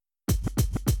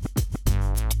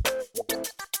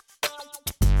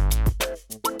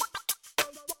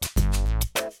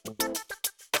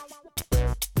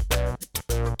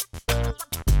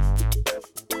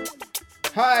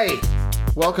Hi,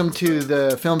 welcome to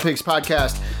the Film Pigs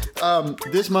podcast.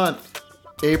 This month,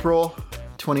 April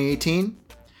 2018,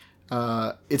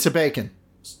 it's a bacon.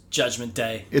 Judgment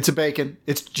Day. It's a bacon.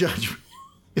 It's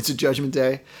a Judgment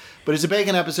Day, but it's a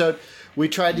bacon episode. We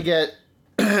tried to get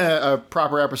a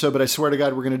proper episode, but I swear to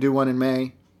God, we're going to do one in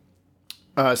May.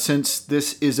 Since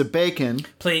this is a bacon,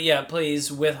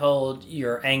 please withhold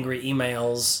your angry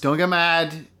emails. Don't get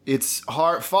mad. It's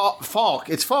Falk.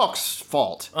 It's Falk's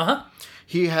fault.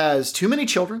 He has too many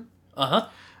children.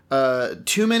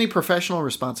 Too many professional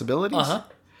responsibilities.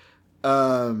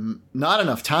 Not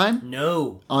enough time.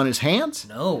 No. On his hands.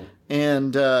 No.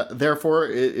 And therefore,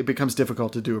 it becomes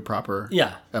difficult to do a proper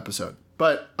episode.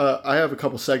 But I have a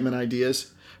couple segment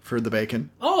ideas for the bacon.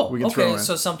 Oh, we can okay. Throw in.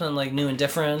 So something like new and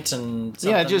different and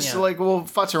something, like we'll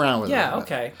futz around with it. Yeah,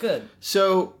 okay, good.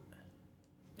 So,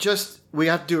 we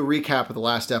have to do a recap of the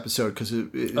last episode because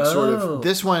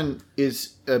this one is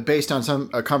based on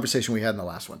a conversation we had in the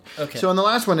last one. Okay. So in the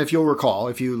last one, if you'll recall,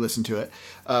 if you listened to it,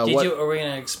 are we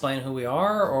going to explain who we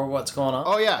are or what's going on?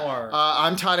 Oh yeah,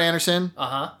 I'm Todd Anderson.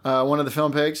 One of the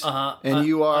Film Pigs. And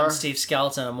you are. I'm Steve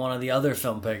Skelton. I'm one of the other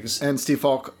Film Pigs. And Steve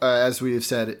Falk, as we've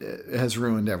said, has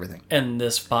ruined everything. And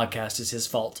this podcast is his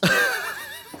fault.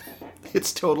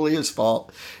 It's totally his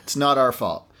fault. It's not our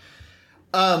fault.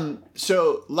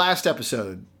 So last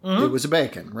episode, it was a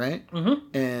bacon, right?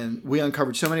 And we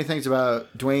uncovered so many things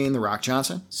about Dwayne "The Rock"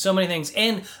 Johnson. So many things.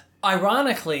 And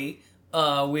ironically,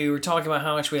 we were talking about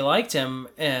how much we liked him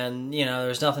and, there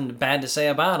was nothing bad to say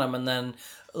about him. And then,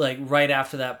 right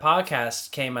after that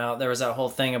podcast came out, there was that whole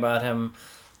thing about him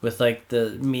with,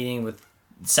 the meeting with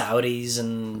Saudis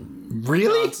and...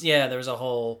 Really? Yeah, there was a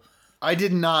whole... I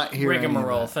did not hear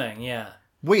rigmarole thing, yeah.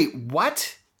 Wait,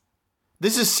 what?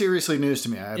 This is seriously news to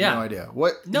me. I have no idea.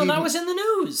 What? No, that was in the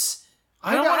news.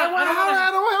 How do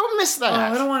I miss that?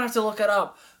 I don't want to have to look it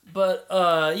up. But,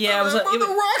 it was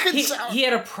he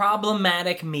had a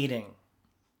problematic meeting.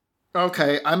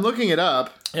 Okay, I'm looking it up.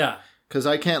 Yeah. Because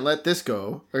I can't let this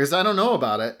go. Because I don't know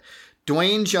about it.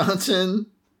 Dwayne Johnson...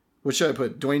 What should I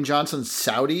put? Dwayne Johnson's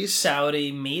Saudis?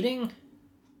 Saudi meeting?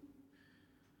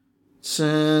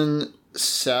 Saudi...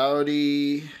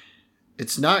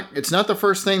 It's not the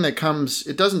first thing that comes.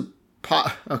 It doesn't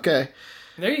pop. Okay.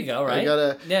 There you go, right? You got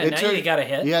a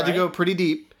hit. You had to go pretty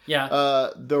deep. Yeah.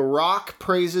 The Rock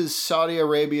praises Saudi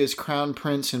Arabia's crown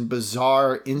prince in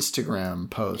bizarre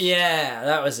Instagram post. Yeah,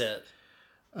 that was it.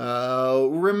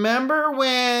 Remember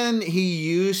when he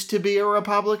used to be a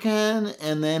Republican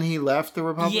and then he left the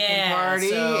Republican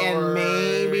Party and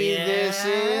maybe this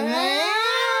is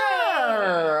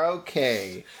there?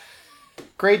 Okay.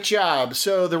 Great job.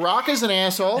 So The Rock is an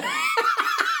asshole.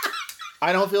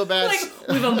 I don't feel bad.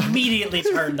 We've immediately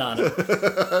turned on him.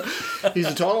 He's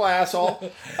a total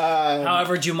asshole.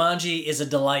 However, Jumanji is a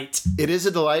delight. It is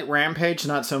a delight. Rampage,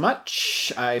 not so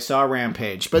much. I saw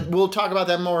Rampage. But we'll talk about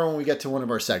that more when we get to one of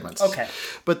our segments. Okay.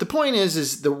 But the point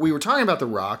is that we were talking about The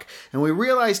Rock, and we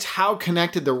realized how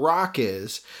connected The Rock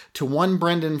is to one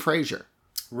Brendan Fraser.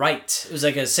 Right. It was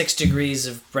a 6 degrees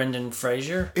of Brendan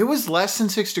Fraser. It was less than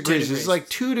 6 degrees. It was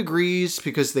 2 degrees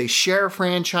because they share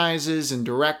franchises and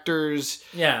directors.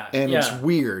 Yeah. And it's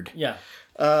weird. Yeah.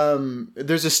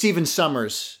 There's a Stephen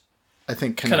Sommers, I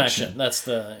think, connection. That's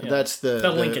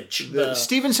the linkage.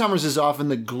 Stephen Sommers is often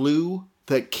the glue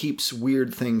that keeps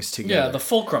weird things together. Yeah, the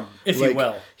fulcrum, if you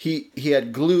will. He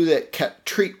had glue that kept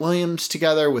Treat Williams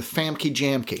together with Famke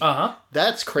Jamke.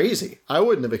 That's crazy. I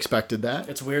wouldn't have expected that.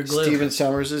 It's weird glue. Stephen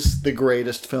Sommers is the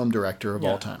greatest film director of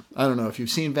all time. I don't know if you've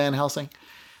seen Van Helsing.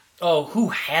 Oh, who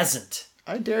hasn't?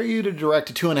 I dare you to direct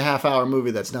a 2.5-hour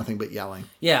movie that's nothing but yelling.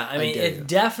 Yeah, I mean, it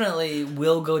definitely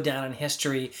will go down in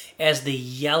history as the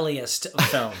yelliest of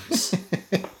films.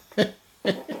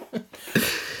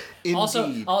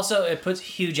 Also, it puts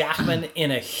Hugh Jackman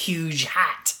in a huge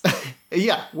hat.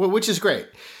 Yeah, which is great.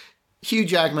 Hugh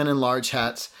Jackman in large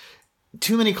hats.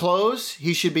 Too many clothes.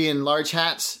 He should be in large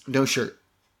hats. No shirt.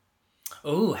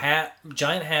 Ooh,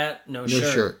 giant hat, no shirt. No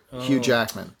shirt. Oh. Hugh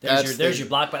Jackman. There's your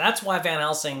block. But that's why Van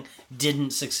Helsing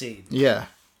didn't succeed. Yeah.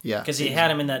 Because he had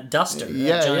him in that duster.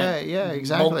 Yeah,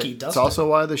 exactly. Bulky duster. It's also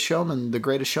why The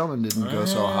Greatest Showman didn't go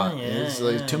so hot.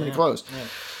 Too many clothes. Yeah.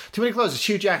 Too many clothes. It's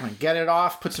Hugh Jackman. Get it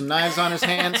off. Put some knives on his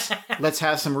hands. Let's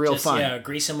have some real fun. Yeah,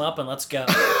 grease him up and let's go.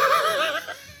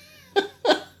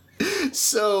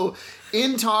 So,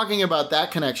 in talking about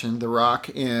that connection, The Rock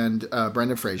and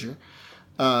Brendan Fraser,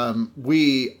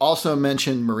 we also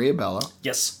mentioned Maria Bello.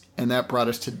 Yes. And that brought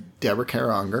us to Deborah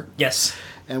Kara Unger. Yes.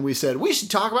 And we said, we should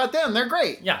talk about them. They're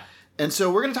great. Yeah. And so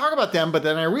we're going to talk about them, but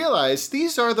then I realized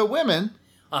these are the women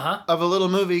of a little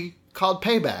movie called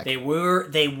Payback. They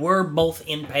were both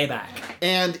in Payback.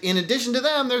 And in addition to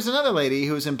them, there's another lady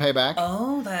who's in Payback.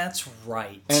 Oh, that's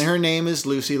right. And her name is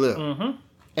Lucy Liu. Mm-hmm.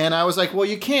 And I was like, well,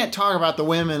 you can't talk about the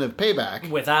women of Payback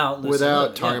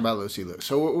without talking about Lucy Liu.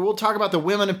 So we'll talk about the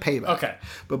women of Payback. Okay.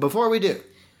 But before we do,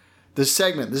 this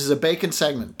is a bacon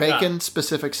segment.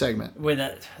 Bacon-specific segment. With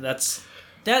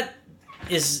that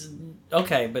is...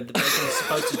 Okay, but the bacon is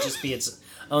supposed to just be its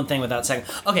own thing without segment.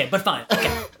 Okay, but fine.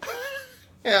 Okay.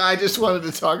 Yeah, I just wanted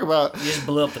to talk about... You just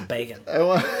blew up the bacon.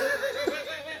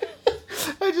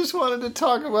 I just wanted to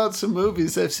talk about some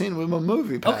movies I've seen with my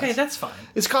movie pass. Okay, that's fine.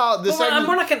 It's called... There's not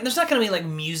going to be like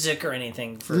music or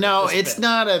anything for No, this it's bit.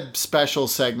 not a special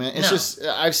segment. It's just...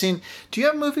 I've seen... Do you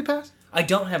have movie pass? I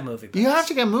don't have movie pass. You have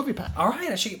to get movie pass. All right,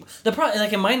 I should.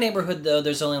 Like in my neighborhood though,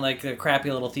 there's only like a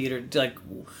crappy little theater. Like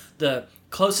the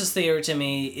closest theater to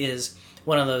me is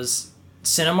one of those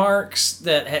Cinemarks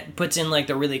that puts in like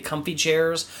the really comfy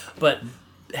chairs, but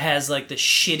has like the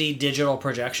shitty digital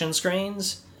projection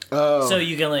screens. Oh. So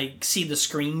you can like see the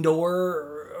screen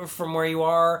door from where you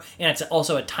are, and it's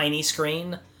also a tiny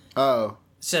screen. Oh.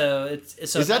 So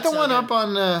is that the one up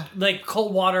on like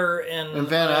Coldwater and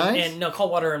Van Nuys?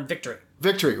 Coldwater and Victory.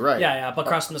 Victory, right? Yeah, up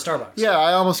across from the Starbucks. Yeah,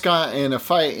 I almost got in a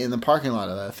fight in the parking lot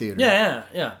of that theater.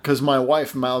 Yeah. Because my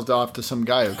wife mouthed off to some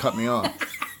guy who cut me off.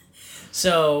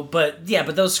 So, but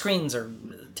those screens are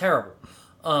terrible.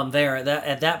 There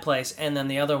at that place, and then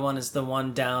the other one is the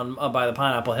one down by the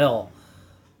Pineapple Hill,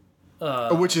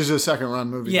 which is a second run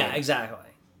movie. Yeah,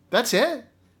 exactly. That's it.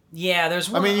 Yeah, there's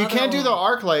one. I mean, you can't do the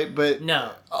ArcLight, but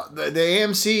no, the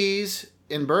AMC's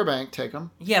in Burbank take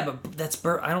them. Yeah, but that's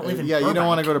I don't live in. Yeah, Burbank. You don't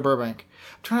want to go to Burbank.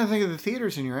 I'm trying to think of the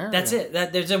theaters in your area. That's it.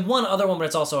 There's one other one, but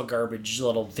it's also a garbage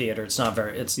little theater. It's not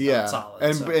very. It's not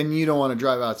solid. And you don't want to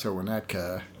drive out to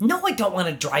Winnetka. No, I don't want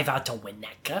to drive out to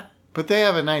Winnetka. But they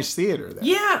have a nice theater there.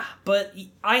 Yeah, but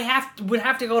I would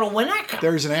have to go to Winnetka.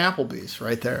 There's an Applebee's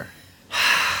right there.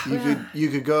 You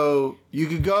could go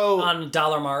on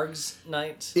Dollar Margs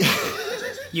night.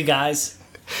 You guys,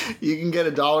 you can get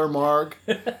 $1 marg.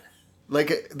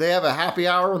 Like they have a happy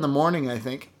hour in the morning, I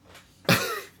think.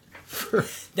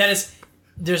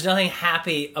 There's nothing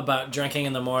happy about drinking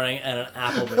in the morning at an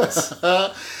Applebee's.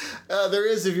 There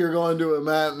is if you're going to a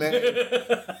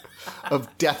matinee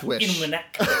of Death Wish. In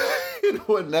Winnetka. In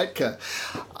Winnetka.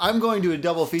 I'm going to a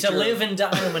double feature. To Live and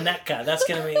Die in Winnetka. That's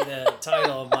going to be the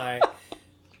title of my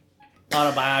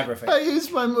autobiography. I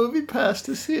used my movie pass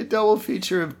to see a double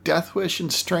feature of Death Wish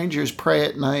and Strangers Pray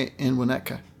at Night in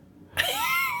Winnetka.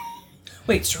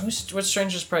 Wait, what's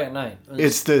Strangers Pray at Night?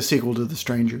 It's the sequel to The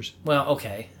Strangers. Well,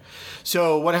 okay.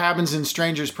 So what happens in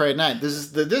Strangers Pray at Night? This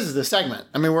is the segment.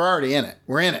 I mean, we're already in it.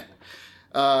 We're in it.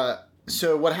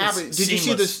 So what happened? Did you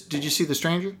see this? Did you see The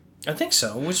Stranger? I think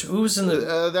so. Who was in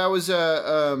the? That was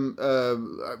I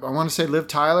want to say Liv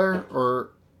Tyler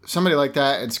or somebody like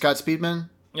that, and Scott Speedman.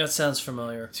 That sounds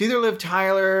familiar. It's either Liv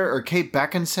Tyler or Kate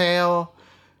Beckinsale.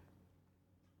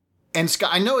 And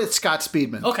Scott, I know it's Scott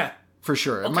Speedman. Okay. For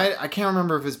sure. Okay. I can't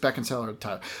remember if it's Beckinsale or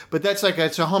Tyler. But that's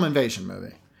it's a home invasion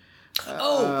movie.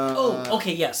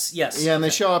 Okay, yes. Yeah, and they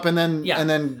show up and then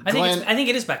Glenn... I think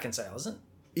it is Beckinsale, isn't it?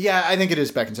 Yeah, I think it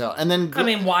is Beckinsale. And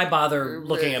then why bother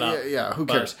looking it up? Yeah, who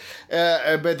cares?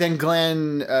 But then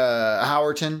Glenn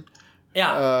Howerton,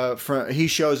 he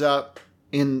shows up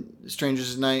in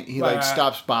Strangers at Night. He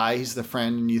stops by. He's the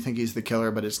friend, and you think he's the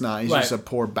killer, but it's not. He's just a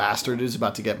poor bastard who's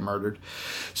about to get murdered.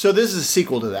 So this is a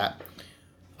sequel to that.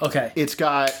 Okay. It's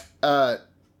got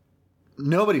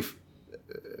nobody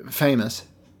famous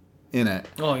in it.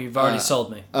 Oh, you've already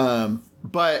sold me.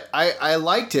 But I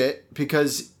liked it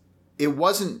because it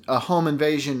wasn't a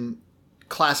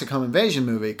classic home invasion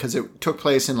movie, because it took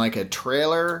place in like a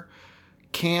trailer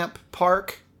camp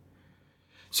park.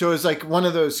 So it's like one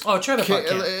of those... Oh, trailer park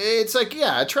camp. It's like,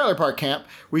 a trailer park camp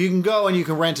where you can go and you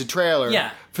can rent a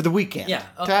trailer for the weekend. Yeah.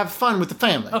 Okay. To have fun with the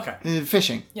family. Okay. And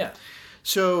fishing. Yeah.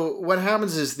 So what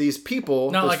happens is these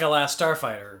people... Not like a Last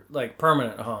Starfighter, like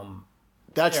permanent home.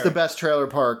 That's the best trailer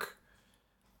park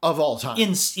of all time.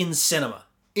 In cinema.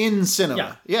 In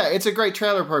cinema. Yeah, it's a great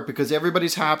trailer park because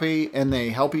everybody's happy and they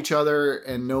help each other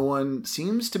and no one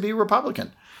seems to be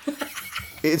Republican.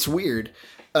 It's weird.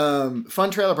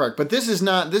 Fun trailer park. But this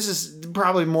is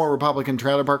probably more Republican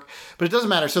trailer park. But it doesn't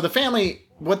matter. So the family,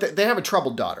 they have a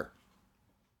troubled daughter.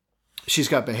 She's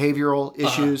got behavioral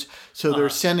issues. So they're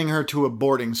sending her to a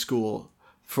boarding school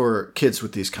for kids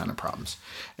with these kind of problems.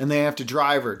 And they have to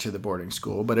drive her to the boarding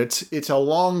school. But it's a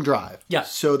long drive. Yeah.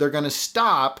 So they're going to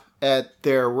stop at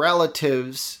their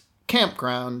relative's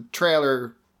campground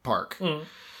trailer park. Mm.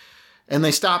 And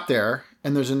they stop there.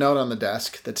 And there's a note on the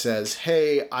desk that says,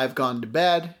 "Hey, I've gone to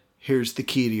bed. Here's the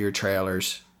key to your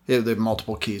trailers. They have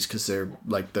multiple keys because they're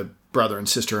like the brother and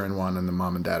sister in one and the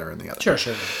mom and dad are in the other.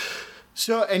 Sure.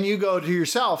 So, and you go to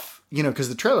yourself, because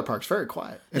the trailer park's very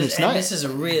quiet. And it's nice. This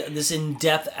is this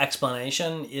in-depth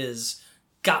explanation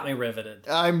got me riveted.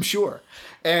 I'm sure.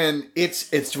 And it's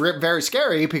very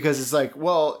scary because it's like,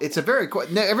 well, it's a very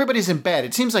quiet... Everybody's in bed.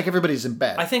 It seems like everybody's in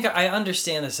bed. I think I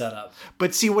understand the setup.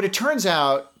 But see, what it turns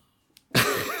out...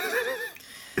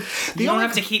 You don't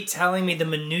have to keep telling me the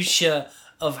minutia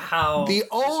of how this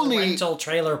rental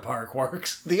trailer park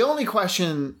works. The only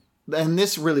question, and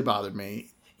this really bothered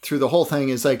me through the whole thing,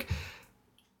 is like,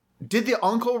 did the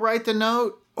uncle write the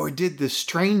note or did the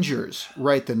strangers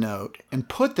write the note and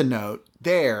put the note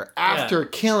there after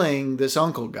killing this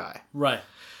uncle guy? Right.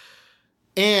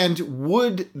 And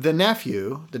would the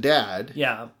nephew, the dad,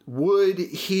 would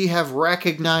he have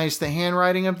recognized the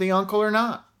handwriting of the uncle or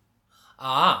not?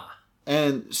 Ah.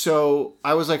 And so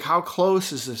I was like, how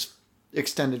close is this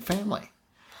extended family?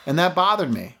 And that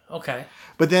bothered me. Okay.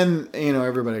 But then,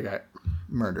 everybody got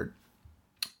murdered.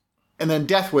 And then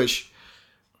Death Wish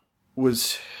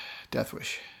was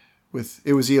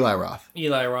Eli Roth.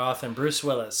 Eli Roth and Bruce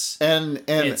Willis. And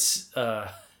it's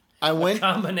a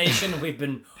combination we've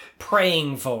been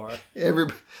praying for.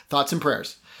 Thoughts and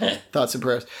prayers.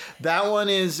 That one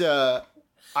is...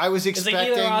 I was expecting... It's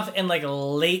like Eli Roth and like a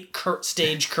late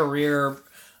stage career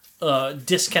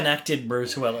disconnected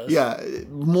Bruce Willis. Yeah,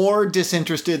 more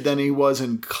disinterested than he was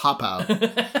in Cop Out.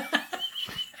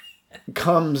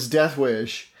 Comes Death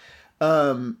Wish.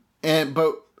 But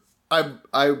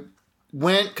I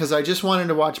went because I just wanted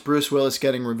to watch Bruce Willis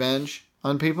getting revenge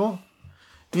on people.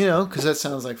 Because that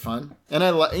sounds like fun. And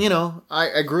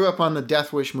I grew up on the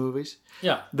Death Wish movies.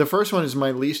 Yeah. The first one is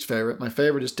my least favorite. My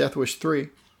favorite is Death Wish 3.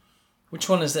 Which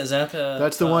one is that? Is that the...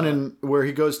 That's the one where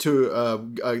he goes to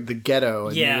the ghetto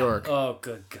in New York. Oh,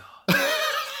 good God.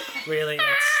 Really?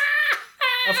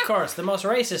 Of course, the most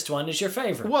racist one is your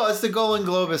favorite. Well, it's the Golden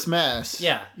Globus mess.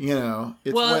 Yeah.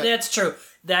 That's true.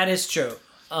 That is true.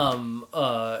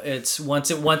 It's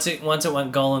once it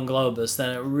went Golden Globus, then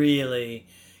it really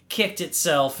kicked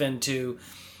itself into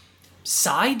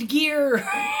side gear.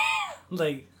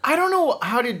 Like, I don't know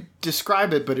how to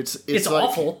describe it, but it's like,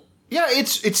 awful. Yeah,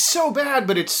 it's so bad,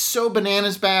 but it's so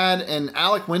bananas bad, and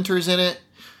Alec Winter's in it.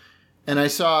 And I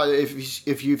saw,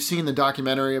 if you've seen the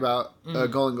documentary about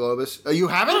Golden Globus. You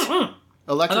haven't?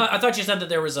 I thought you said that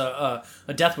there was a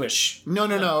Death Wish. No.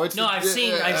 I've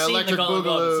seen the Golden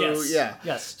Globus. Yes.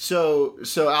 Yes.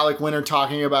 So Alec Winter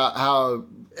talking about how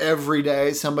every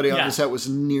day somebody on the set was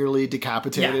nearly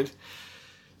decapitated. Yeah.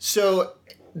 So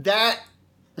that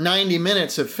 90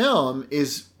 minutes of film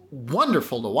is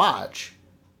wonderful to watch.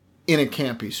 In a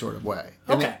campy sort of way.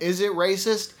 Okay. Is it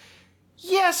racist?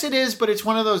 Yes, it is, but it's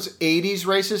one of those 80s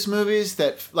racist movies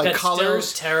that, like, that's colors...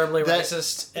 still terribly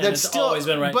racist, and it's always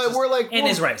been racist. But we're like... And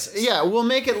is racist. Yeah, we'll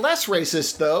make it less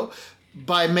racist, though,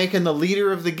 by making the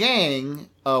leader of the gang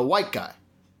a white guy.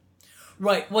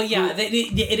 Right, well, yeah,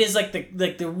 it is like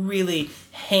the really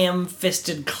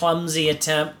ham-fisted, clumsy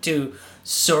attempt to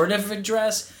sort of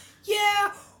address,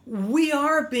 yeah, we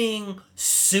are being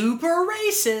super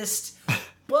racist...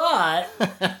 But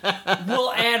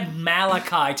we'll add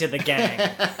Malachi to the gang.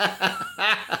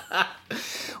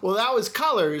 Well, that was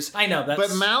Colors. I know.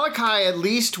 But Malachi at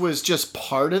least was just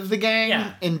part of the gang.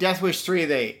 Yeah. In Death Wish 3,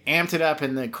 they amped it up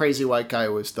and the crazy white guy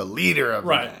was the leader of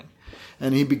the gang.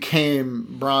 And he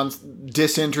became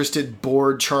disinterested,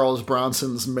 bored Charles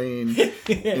Bronson's main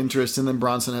interest. And then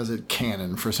Bronson has a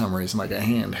cannon for some reason, like a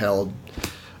handheld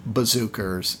bazooka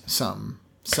or some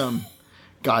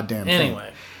goddamn thing.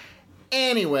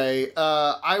 Anyway,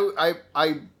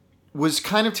 I was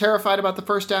kind of terrified about the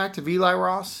first act of Eli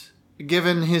Roth,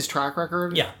 given his track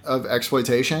record of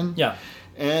exploitation. Yeah.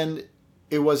 And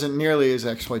it wasn't nearly as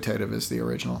exploitative as the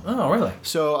original. Oh, really?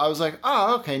 So I was like,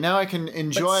 oh, okay, now I can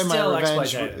enjoy my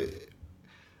revenge.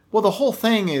 Well, the whole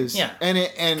thing is... Yeah.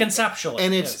 And conceptually.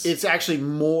 And it's actually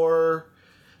more...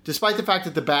 Despite the fact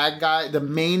that the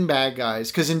main bad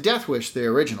guys... Because in Death Wish, the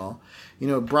original...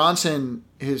 Bronson,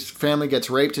 his family gets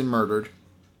raped and murdered.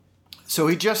 So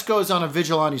he just goes on a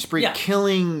vigilante spree,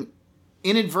 killing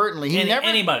inadvertently.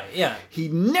 Anybody, yeah. He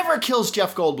never kills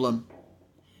Jeff Goldblum.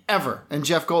 Ever. And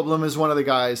Jeff Goldblum is one of the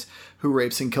guys who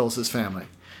rapes and kills his family.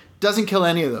 Doesn't kill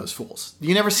any of those fools.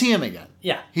 You never see him again.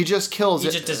 Yeah. He just kills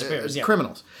disappears,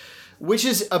 criminals. Which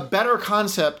is a better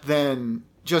concept than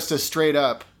just a straight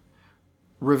up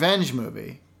revenge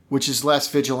movie, which is less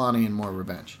vigilante and more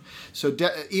revenge. So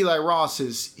Eli Roth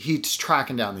he's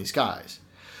tracking down these guys.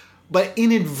 But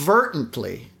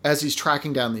inadvertently, as he's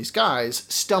tracking down these guys,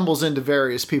 stumbles into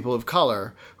various people of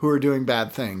color who are doing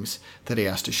bad things that he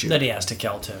has to shoot. That he has to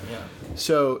kill too, yeah.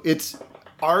 So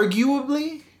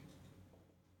arguably,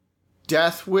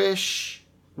 Death Wish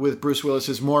with Bruce Willis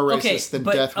is more racist than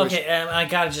Death Wish. Okay, and I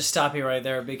gotta just stop you right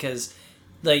there because,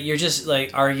 like, you're just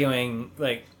like arguing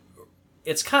like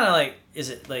it's kind of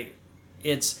like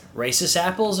it's racist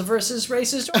apples versus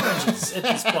racist oranges at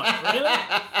this point, really?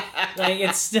 Like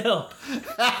it's still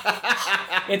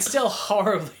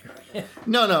horribly.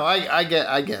 No, I get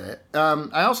it.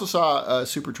 I also saw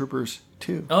Super Troopers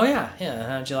 2. Oh yeah.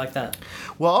 How'd you like that?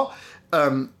 Well,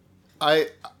 I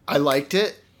liked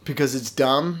it because it's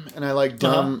dumb, and I like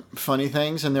dumb, funny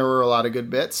things, and there were a lot of good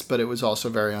bits, but it was also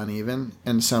very uneven,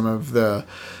 and some of the,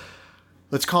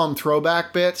 let's call them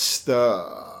throwback bits,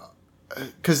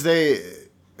 because they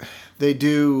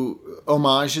do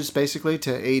homages basically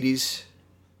to 80s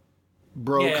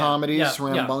comedies,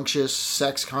 rambunctious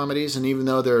sex comedies, and even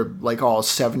though they're like all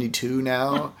 72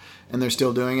 now and they're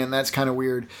still doing it, and that's kind of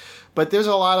weird. But there's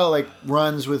a lot of like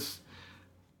runs with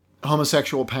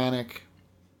homosexual panic.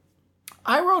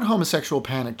 I wrote homosexual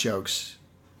panic jokes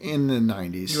in the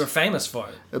 90s. You were famous for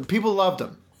it. People loved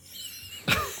them.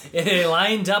 They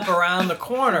lined up around the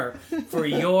corner for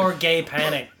your gay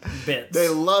panic bits. They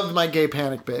loved my gay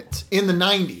panic bits in the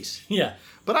 90s. Yeah.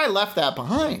 But I left that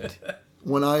behind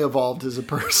when I evolved as a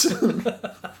person.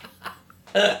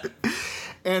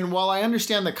 And while I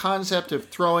understand the concept of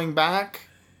throwing back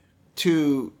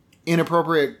to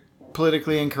inappropriate,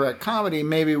 politically incorrect comedy,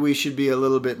 maybe we should be a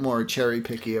little bit more cherry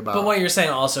picky about. But what you're saying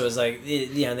also is like,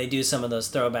 they do some of those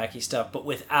throwbacky stuff, but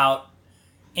without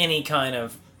any kind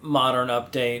of modern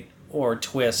update or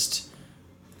twist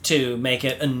to make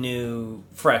it a new,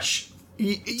 fresh.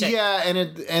 Yeah, and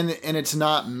it's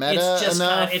not meta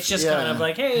enough. It's just kind of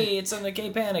like, hey, it's a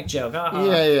gay panic joke.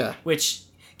 Yeah. Which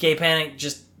gay panic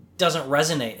just doesn't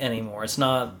resonate anymore. It's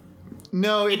not.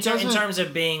 No, it doesn't. In terms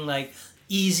of being like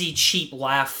easy, cheap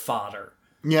laugh fodder.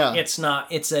 Yeah. It's not.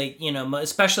 It's a,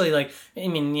 especially like, I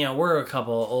mean, we're a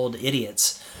couple old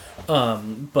idiots.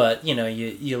 But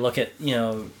you look at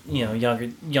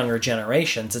younger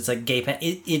generations. It's like gay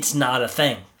it's not a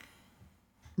thing.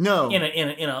 No.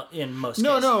 In most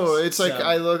cases. No. It's like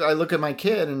I look at my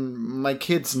kid, and my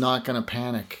kid's not going to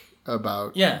panic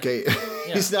about gay.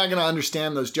 He's not going to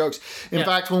understand those jokes. In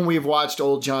fact, when we've watched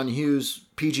old John Hughes,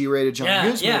 PG-rated John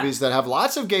Hughes movies that have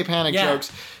lots of gay panic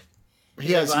jokes,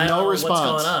 he has no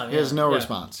response. What's going on. He has no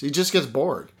response. He just gets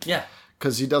bored. Yeah.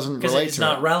 Because he doesn't relate to it. Because it's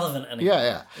not relevant anymore.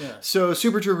 Yeah. So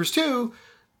Super Troopers 2,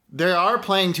 they are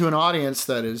playing to an audience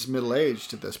that is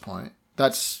middle-aged at this point.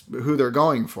 That's who they're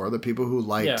going for, the people who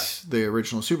liked the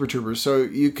original Super Troopers. So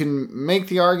you can make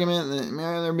the argument that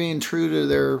they're being true to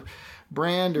their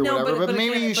brand or whatever, but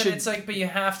maybe you should. It's like, but you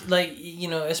have to, like,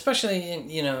 especially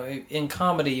in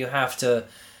comedy, you have to.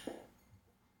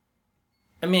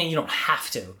 I mean, you don't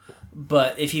have to,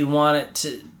 but if you want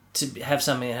it to have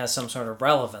something that has some sort of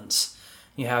relevance,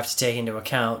 you have to take into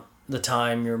account the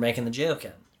time you're making the joke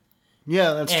in.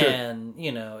 Yeah, that's true. And,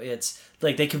 it's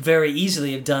like they could very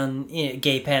easily have done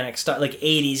gay panic style, like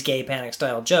 80s gay panic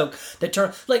style joke that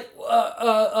turned, like,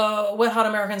 Wet Hot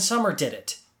American Summer did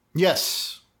it.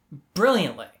 Yes.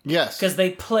 Brilliantly. Yes. Because they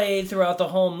played throughout the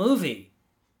whole movie.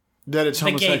 That it's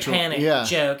homosexual. The gay panic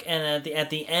joke. And at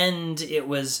the end, it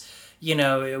was.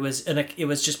 It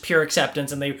was just pure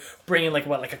acceptance, and they bring in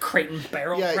like a crate and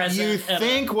barrel present. You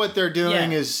think what they're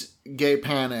doing is gay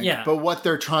panic, but what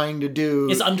they're trying to do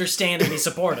is understand and be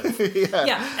supportive.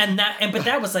 But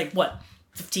that was like what,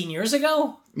 15 years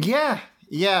ago? Yeah.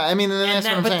 I mean, that's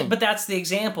what I'm saying. But that's the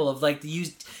example of like you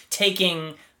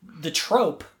taking the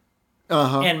trope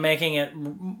and making it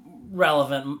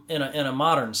relevant in a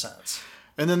modern sense.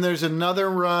 And then there's another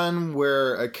run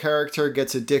where a character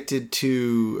gets addicted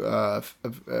to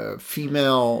a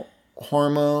female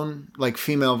hormone, like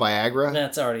female Viagra.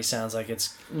 That already sounds like it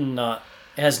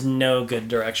has no good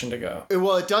direction to go.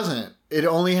 Well, it doesn't. It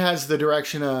only has the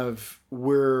direction of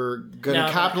we're going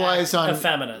to capitalize on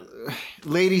effeminate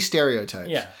lady stereotypes.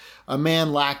 Yeah. A man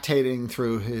lactating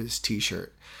through his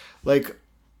t-shirt. Like,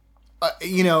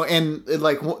 and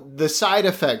like the side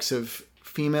effects of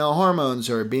female hormones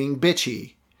are being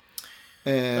bitchy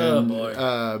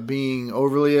and being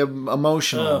overly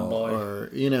emotional, or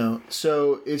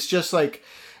so it's just like,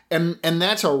 and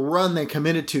that's a run they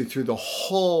committed to through the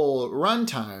whole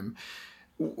runtime,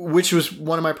 which was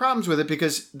one of my problems with it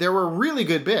because there were really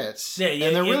good bits and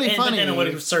they're really funny. And then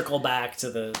it would circle back to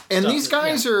the and these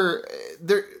guys are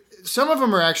they're. Some of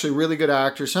them are actually really good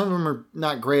actors. Some of them are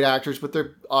not great actors, but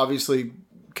they're obviously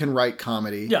can write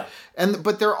comedy. Yeah.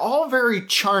 But they're all very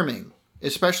charming,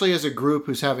 especially as a group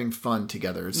who's having fun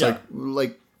together. It's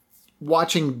like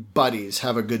watching buddies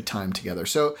have a good time together.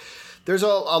 So there's a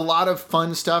lot of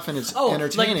fun stuff and it's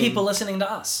entertaining. Like people listening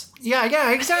to us.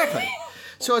 Yeah, exactly.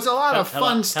 So it's a lot of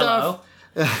fun stuff.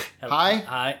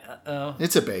 Hi.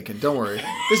 It's a bacon. Don't worry.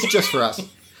 This is just for us.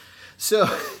 So,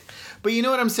 but you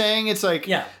know what I'm saying? It's like,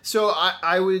 so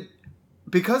I would,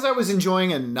 because I was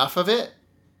enjoying enough of it,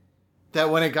 that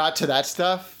when it got to that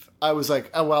stuff, I was like,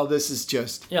 oh, well, this is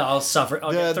just... Yeah, I'll suffer.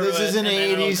 I'll get through this is it, an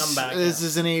and 80s, come back, this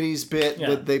is an 80s bit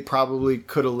that they probably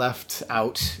could have left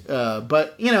out.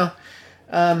 But, you know,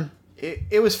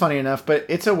 it was funny enough, but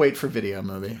it's a wait-for-video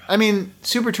movie. I mean,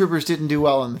 Super Troopers didn't do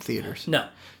well in the theaters. No.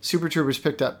 Super Troopers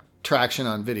picked up traction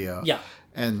on video. Yeah.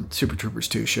 And Super Troopers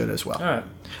 2 should as well. All right.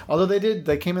 Although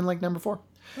they came in like number 4.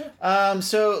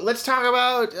 So let's talk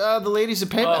about the Ladies of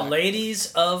Payback.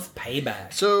 Ladies of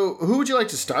Payback. So who would you like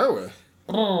to start with?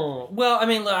 Well, I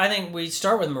mean, I think we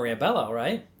start with Maria Bello,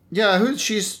 right? Yeah, who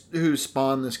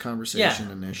spawned this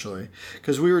conversation initially?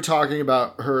 Because we were talking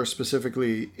about her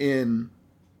specifically in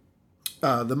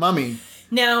the Mummy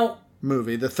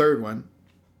movie, the third one.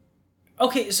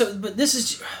 Okay, but this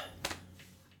is...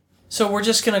 So we're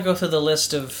just going to go through the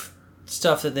list of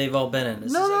stuff that they've all been in.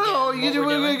 No. We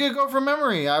go from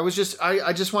memory. I just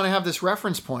want to have this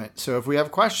reference point. So if we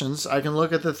have questions, I can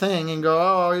look at the thing and go,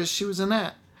 oh, she was in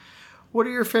that. What are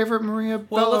your favorite Maria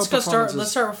Bello performances?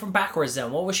 Let's start from backwards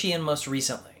then. What was she in most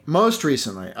recently?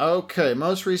 Okay,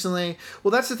 most recently.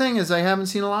 Well, that's the thing is I haven't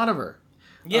seen a lot of her.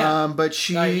 Yeah. But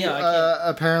she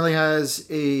apparently has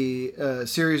a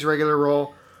series regular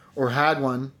role, or had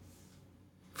one,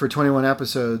 for 21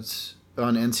 episodes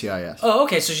on NCIS. Oh,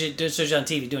 okay. So she's on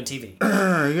TV, doing TV.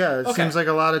 Yeah, it seems like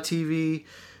a lot of TV.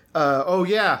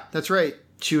 That's right.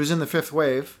 She was in The Fifth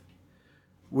Wave,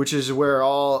 which is where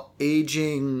all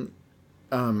aging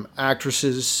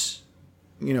actresses,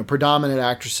 predominant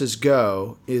actresses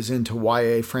go, is into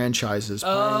YA franchises,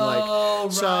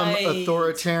 playing some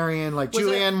authoritarian, like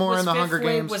Julianne Moore in The Hunger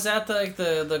Games. Was that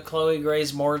the Chloe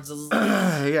Grace Moretz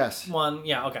yes. one?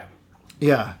 Yeah, okay.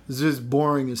 Yeah, this is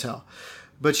boring as hell.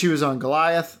 But she was on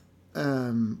Goliath,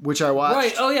 which I watched.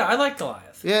 Right, oh yeah, I like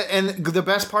Goliath. Yeah, and the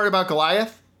best part about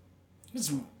Goliath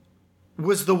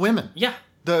was the women. Yeah.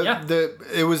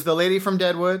 It was the lady from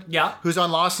Deadwood. Yeah. Who's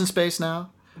on Lost in Space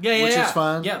now. Yeah, which is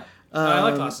fun. Yeah. I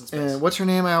like Lost in Space. And what's her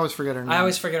name? I always forget her name. I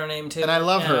always forget her name too. And I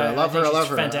love her. I love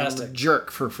her. Fantastic. I'm a jerk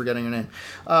for forgetting her name.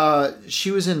 She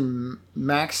was in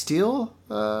Max Steel,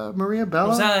 Maria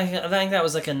Bello. I think that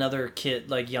was like another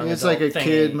kid, like young adult. It's like a thingy.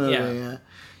 kid movie, yeah.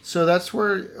 So that's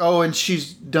where... Oh, and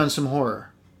she's done some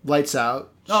horror. Lights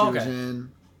Out. She was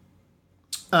in...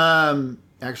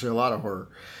 Actually, a lot of horror.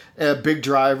 Big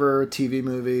Driver, TV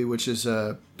movie, which is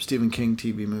a Stephen King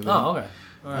TV movie. Oh, okay.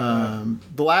 All right.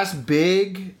 The last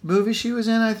big movie she was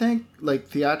in, I think, like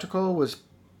theatrical, was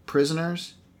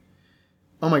Prisoners.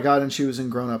 Oh my God, and she was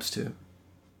in Grown Ups too.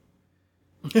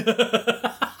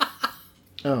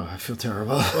 Oh, I feel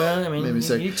terrible. Well, I mean,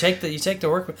 you take the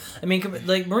work. I mean,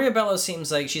 like Maria Bello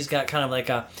seems like she's got kind of like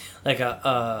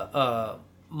a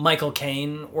Michael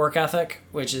Caine work ethic,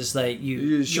 which is like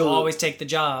you always take the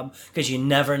job because you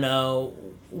never know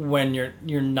when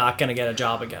you're not going to get a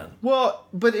job again. Well,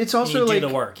 but it's also you like do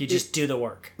the work. You just do the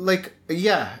work. Like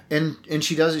and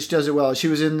she does it. She does it well. She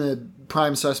was in the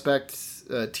Prime Suspect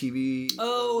TV.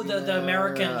 Oh, the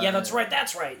American. Yeah, that's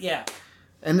right. Yeah.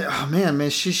 And oh man,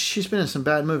 she's been in some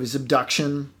bad movies.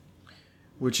 Abduction,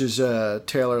 which is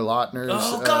Taylor Lautner's.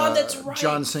 Oh God, that's right.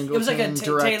 John Singleton. It was like a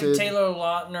directed. Taylor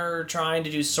Lautner trying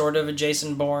to do sort of a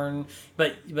Jason Bourne,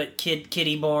 but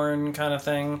Kitty Bourne kind of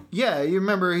thing. Yeah, you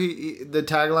remember the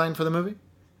tagline for the movie?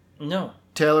 No.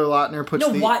 Taylor Lautner puts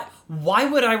why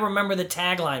would I remember the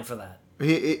tagline for that?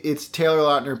 It's Taylor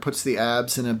Lautner puts the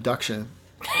abs in Abduction.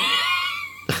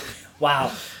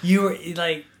 Wow, you were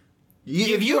like.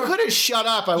 If you could have shut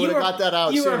up, I would have got that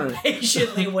out sooner. You were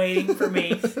patiently waiting for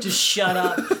me to shut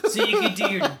up so you could do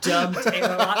your dumb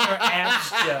Taylor Lautner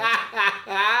ass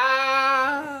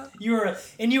joke.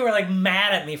 You were like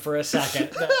mad at me for a second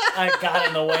that I got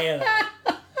in the way of that.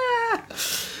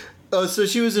 Oh, so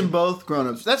she was in both Grown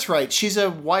Ups. That's right. She's a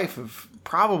wife of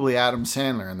probably Adam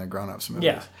Sandler in the Grown Ups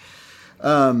movies.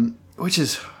 Yeah. Which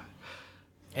is...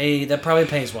 Hey, that probably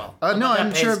pays well. No,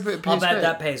 I'm sure it pays I'll bet great.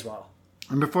 that pays well.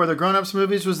 And before the Grown Ups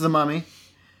movies was The Mummy.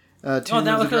 So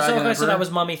that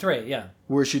was Mummy 3, yeah.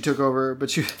 Where she took over,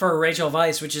 but she... For Rachel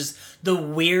Weisz, which is the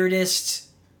weirdest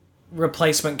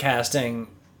replacement casting...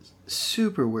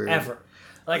 Super weird. Ever.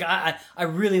 Like, I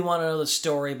really want to know the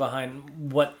story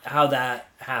behind how that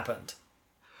happened.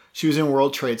 She was in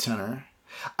World Trade Center.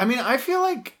 I mean, I feel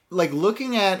like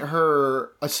looking at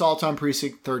her Assault on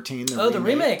Precinct 13... the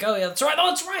remake. Oh, yeah, that's right. Oh,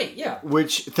 that's right, yeah.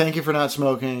 Which, Thank You for Not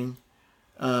Smoking...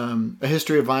 A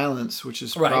History of Violence, which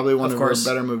is probably one of her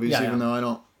better movies, even though I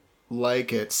don't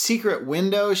like it. Secret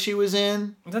Window she was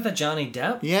in. Is that the Johnny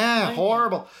Depp? Yeah,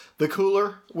 horrible. The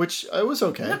Cooler, which I was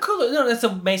okay. The Cooler, no, that's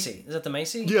the Macy. Is that the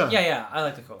Macy? Yeah, I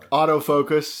like The Cooler.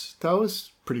 Autofocus, that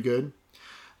was pretty good.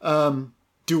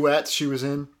 Duets she was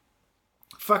in.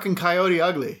 Fucking Coyote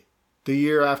Ugly, the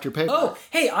year after Payback. Oh,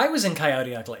 hey, I was in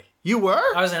Coyote Ugly. You were?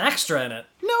 I was an extra in it.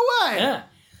 No way. Yeah.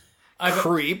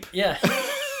 Creep. Yeah.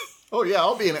 Oh yeah,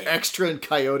 I'll be an extra in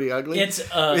Coyote Ugly. It's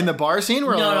in the bar scene.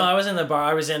 No, I was in the bar.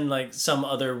 I was in like some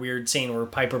other weird scene where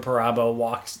Piper Perabo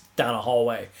walks down a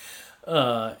hallway,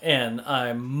 and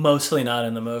I'm mostly not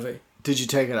in the movie. Did you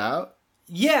take it out?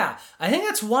 Yeah, I think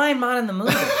that's why I'm not in the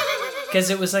movie because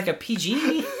it was like a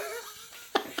PG.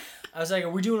 I was like, "Are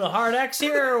we doing a hard X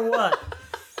here or what?"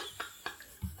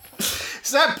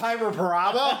 Is that Piper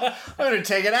Perabo? I'm gonna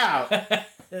take it out.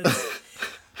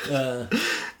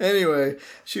 Anyway,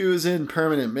 she was in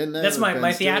Permanent Midnight. That's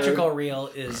my theatrical reel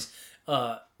is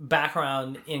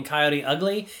background in Coyote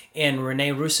Ugly and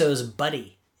Rene Russo's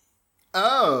Buddy.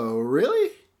 Oh,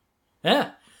 really?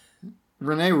 Yeah.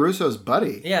 Rene Russo's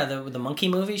Buddy. Yeah, the monkey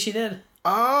movie she did.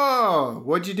 Oh,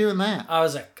 what'd you do in that? I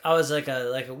was like a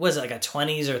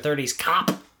 20s or 30s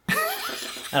cop.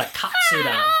 Had a cop suit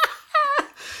on.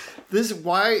 This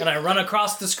why and I run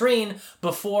across the screen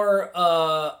before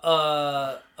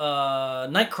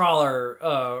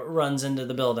Nightcrawler runs into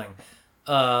the building.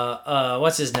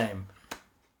 What's his name?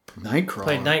 Nightcrawler.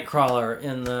 Played Nightcrawler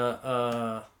in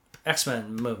the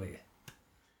X-Men movie.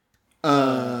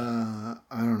 I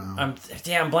don't know. I'm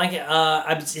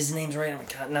blanking. His name's right.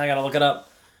 Now I gotta look it up.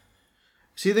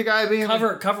 See the guy being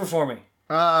cover for me.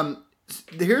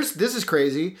 This is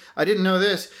crazy. I didn't know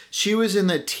this. She was in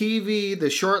the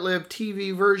short-lived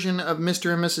TV version of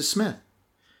Mr. and Mrs. Smith.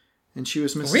 And she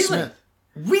was Mrs. Smith.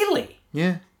 Really?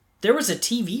 Yeah. There was a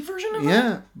TV version of it?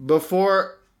 Yeah.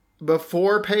 Before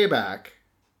Payback.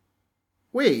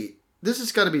 Wait, this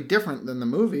has got to be different than the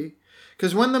movie.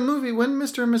 Because when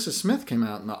Mr. and Mrs. Smith came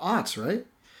out in the aughts, right?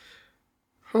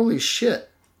 Holy shit.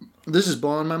 This is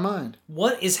blowing my mind.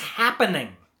 What is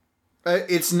happening?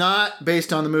 It's not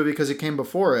based on the movie because it came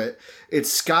before it.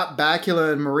 It's Scott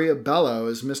Bakula and Maria Bello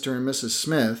as Mr. and Mrs.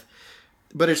 Smith,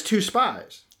 but it's two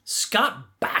spies. Scott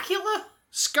Bakula?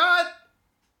 Scott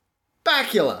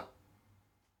Bakula.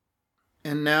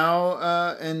 And now,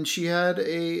 and she had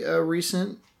a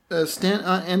recent stint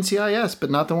on NCIS, but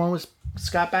not the one with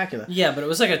Scott Bakula. Yeah, but it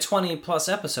was like a 20-plus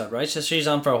episode, right? So she's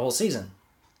on for a whole season.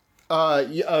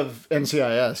 Of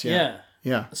NCIS, yeah.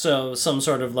 Yeah. So some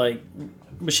sort of like...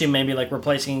 Was she maybe like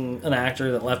replacing an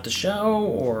actor that left the show,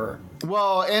 or?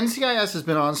 Well, NCIS has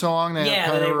been on so long they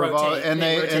have kind of rotate, and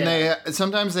they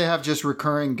sometimes they have just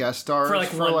recurring guest stars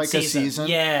for like a season.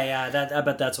 Yeah. I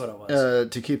bet that's what it was.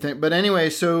 To keep things, but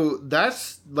anyway, so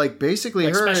that's like basically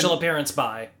like her special appearance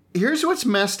by. Here's what's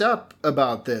messed up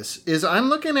about this is I'm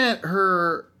looking at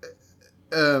her.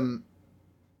 I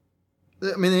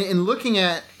mean, in looking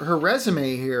at her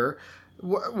resume here,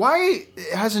 why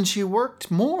hasn't she worked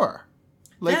more?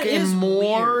 Like in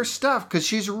more weird stuff, because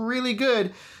she's really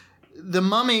good. The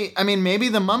Mummy, I mean, maybe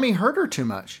The Mummy hurt her too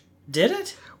much. Did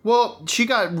it? Well, she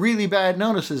got really bad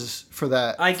notices for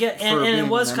that. I get, and it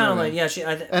was kind of like, yeah,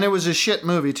 and it was a shit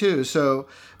movie too. So,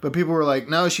 but people were like,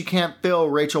 no, she can't fill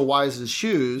Rachel Weisz's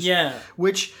shoes. Yeah.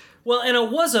 Well, and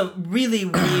it was a really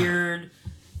weird,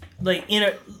 like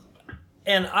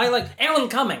and I like Alan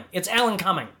Cumming. It's Alan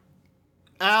Cumming.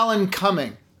 Alan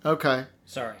Cumming. Okay.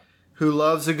 Sorry. Who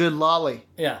loves a good lolly.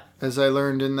 Yeah. As I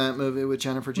learned in that movie with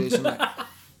Jennifer Jason Leigh.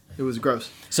 It was gross.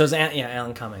 So it's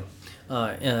Alan Cumming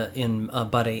in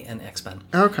Buddy and X-Men.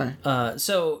 Okay. I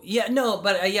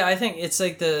think it's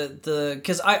like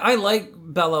because I like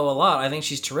Bello a lot. I think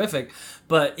she's terrific,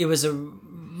 but it was a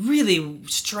really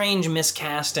strange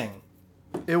miscasting.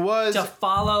 It was. To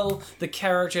follow the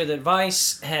character that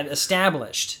Vice had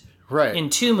established in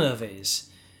 2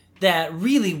 movies that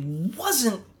really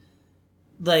wasn't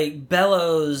like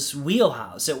Bello's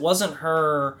wheelhouse. It wasn't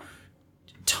her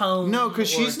tone. No, because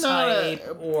she's not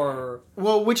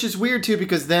which is weird too.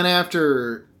 Because then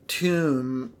after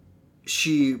Tomb,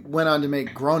 she went on to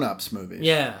make Grown Ups movies.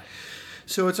 Yeah.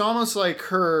 So it's almost like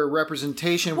her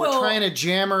representation. We're trying to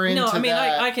jam her into. No, I mean,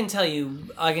 I can tell you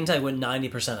what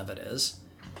 90% of it is.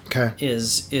 Okay.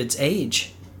 It's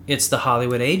age. It's the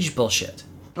Hollywood age bullshit.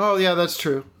 Oh yeah, that's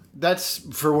true. That's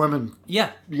for women.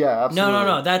 Yeah. Yeah. Absolutely.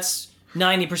 No. That's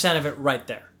 90% of it right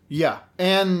there. Yeah.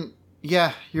 And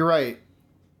yeah, you're right.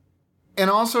 And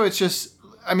also it's just,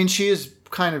 I mean, she is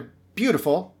kind of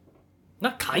beautiful.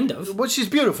 Not kind of. Well, she's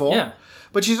beautiful. Yeah.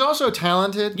 But she's also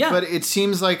talented. Yeah. But it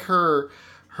seems like her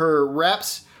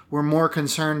reps were more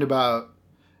concerned about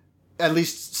at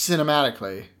least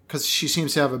cinematically, because she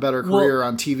seems to have a better career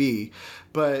on TV.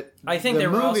 But I think the they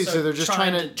were movies also they're just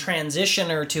trying to transition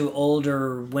her to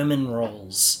older women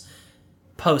roles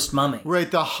post Mummy. Right,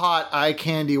 the hot eye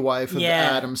candy wife of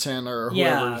Adam Sandler or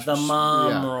whoever. Yeah, the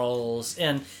mom roles,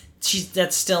 and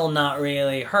that's still not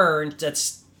really her.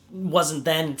 Wasn't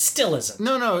then, still isn't.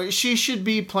 No, she should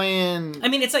be playing. I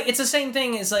mean, it's the same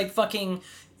thing as like fucking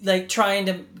like trying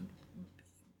to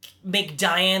make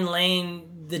Diane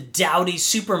Lane the dowdy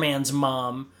Superman's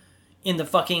mom in the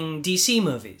fucking DC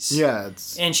movies. Yeah,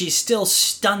 and she's still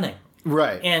stunning.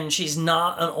 Right. And she's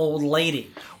not an old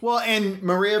lady. Well, and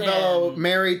Maria Bello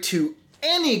married to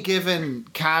any given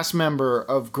cast member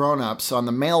of Grown Ups on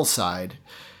the male side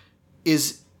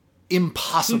is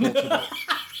impossible to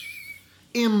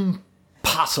do.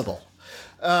 Impossible.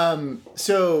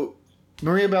 So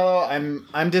Maria Bello,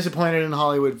 I'm disappointed in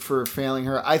Hollywood for failing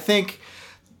her. I think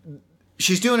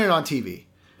she's doing it on TV.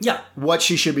 Yeah. What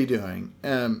she should be doing.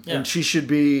 And she should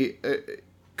be...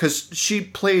 because she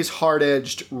plays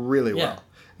hard-edged really well.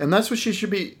 And that's what she should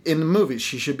be in the movies.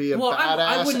 She should be a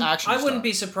badass action star. I wouldn't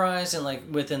be surprised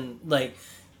in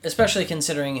especially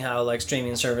considering how like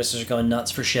streaming services are going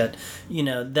nuts for shit. You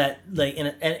know that like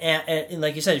and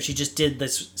like you said, if she just did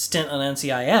this stint on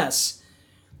NCIS,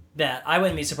 that I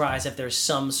wouldn't be surprised if there's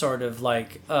some sort of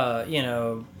like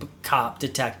cop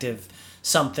detective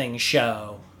something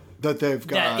show that they've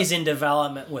got that is in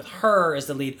development with her as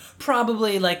the lead.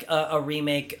 Probably like a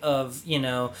remake of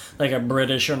like a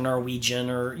British or Norwegian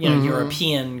or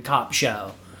European cop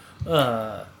show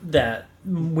that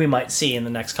we might see in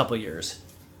the next couple of years.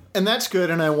 And that's good,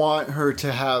 and I want her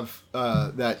to have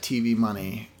that TV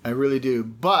money. I really do.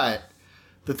 But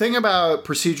the thing about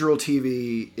procedural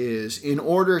TV is, in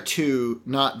order to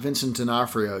not Vincent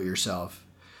D'Onofrio yourself,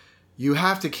 you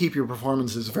have to keep your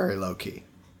performances very low key.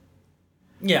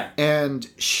 Yeah. And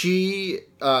she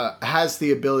has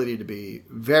the ability to be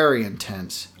very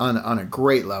intense on a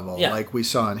great level, like we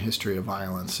saw in History of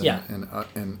Violence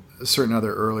and certain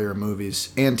other earlier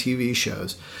movies and TV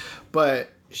shows.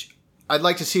 But I'd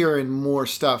like to see her in more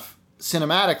stuff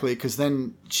cinematically, because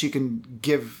then she can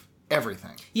give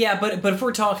everything. Yeah, but if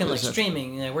we're talking like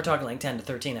streaming, we're talking like 10 to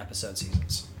 13 episode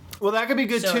seasons. Well, that could be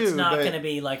good too. So it's not going to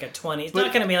be like a 20. It's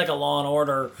not going to be like a Law and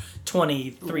Order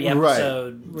 23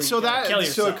 episode. Right.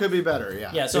 So it could be better.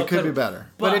 Yeah. Yeah. So it could be better,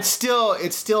 but it's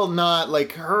still not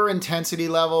like her intensity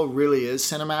level really is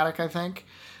cinematic, I think.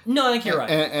 No, I think you're right.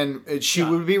 And she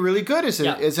would be really good as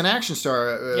an action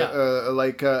star,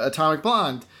 like Atomic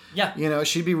Blonde. Yeah.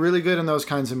 She'd be really good in those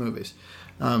kinds of movies.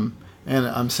 And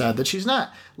I'm sad that she's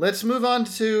not. Let's move on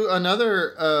to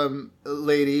another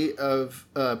lady of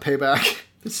Payback.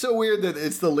 It's so weird that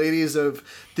it's the ladies of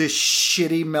this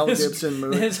shitty Mel Gibson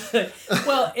movie. It's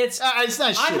not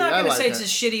shitty. I'm not going to say it's a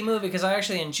shitty movie because I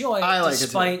actually enjoy it,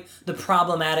 despite the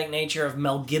problematic nature of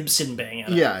Mel Gibson being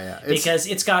in it. Yeah. Because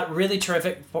it's got really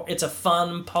terrific... It's a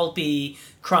fun, pulpy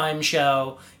crime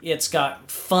show. It's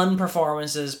got fun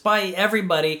performances by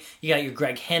everybody. You got your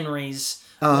Greg Henrys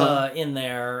in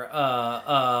there. You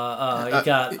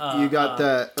got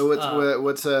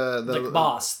the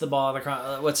boss, the ball, the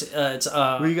crime.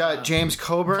 we got James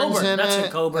Coburn's in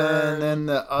it, Coburn. And then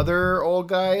the other old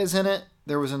guy is in it.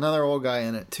 There was another old guy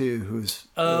in it too, who's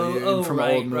from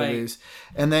old movies.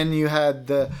 And then you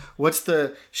had what's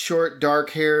the short,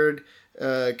 dark-haired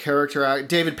character out?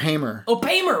 David Paymer. Oh,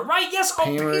 Paymer, right? Yes,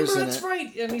 Paymer. That's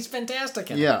right, and he's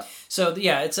fantastic in it. So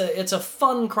it's a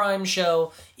fun crime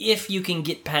show if you can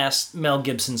get past Mel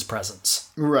Gibson's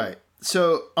presence. Right.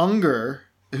 So Unger,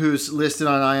 who's listed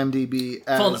on IMDb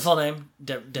as full name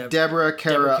Deborah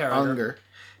Kara Unger.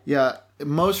 Yeah.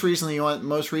 Most recently, you want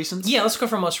most recent? Yeah, let's go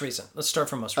for most recent. Let's start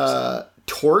from most recent.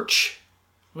 Torch.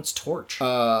 What's Torch?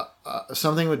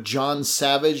 Something with John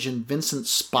Savage and Vincent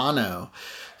Spano.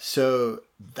 So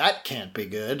that can't be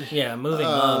good. Yeah, moving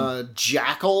on.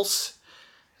 Jackals.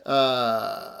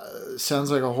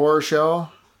 Sounds like a horror show of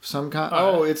some kind.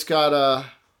 Oh, it's got a...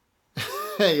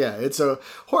 yeah, it's a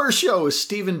horror show with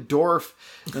Stephen Dorff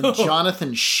and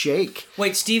Jonathan Shake.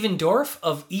 Wait, Stephen Dorff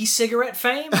of e-cigarette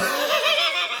fame?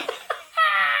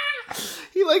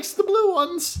 He likes the blue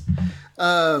ones.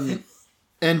 And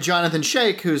Jonathan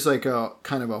Shake, who's like a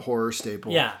kind of a horror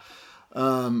staple. Yeah.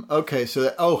 Okay,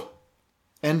 so...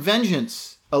 And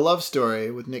Vengeance, a love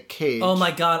story with Nick Cage. Oh my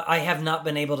God, I have not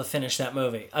been able to finish that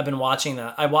movie. I've been watching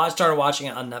that. Started watching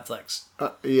it on Netflix.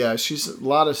 Yeah, she's a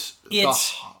lot of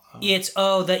stuff.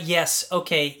 Yes,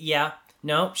 okay, yeah.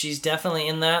 No, she's definitely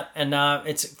in that, and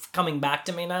it's coming back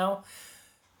to me now.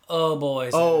 Oh boy,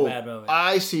 is that a bad movie.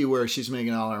 I see where she's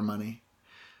making all her money.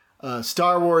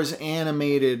 Star Wars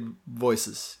animated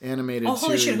voices. Animated Oh,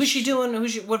 holy series. shit. Who's she doing?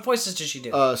 What voices does she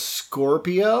do?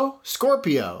 Scorpio.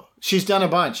 She's done a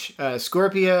bunch.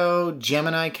 Scorpio,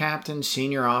 Gemini Captain,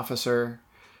 Senior Officer.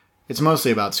 It's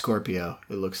mostly about Scorpio,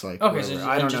 it looks like. Okay, so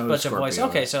I don't just know a who bunch of Scorpio voices. is.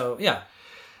 Okay, so, yeah.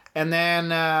 And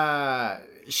then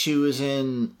she was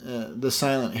in the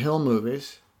Silent Hill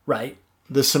movies. Right.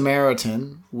 The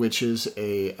Samaritan, which is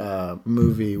a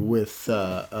movie with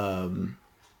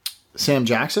Sam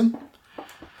Jackson.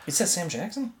 Is that Sam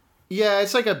Jackson? Yeah,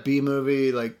 it's like a B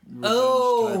movie, like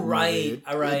right.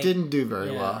 Movie. It didn't do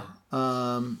very well.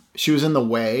 She was in The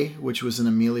Way, which was an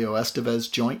Emilio Estevez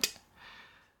joint.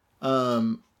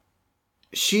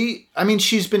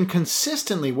 She's been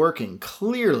consistently working,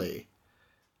 clearly,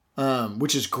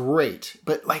 which is great.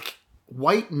 But like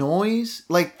White Noise,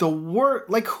 like the work,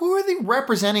 like who are they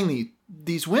representing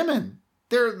these women?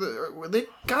 They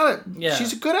got it. Yeah.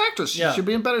 She's a good actress. She should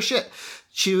be in better shit.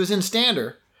 She was in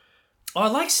Stander. Oh, I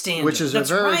like Stander. Which is a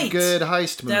very good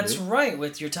heist movie. That's right,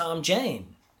 with your Tom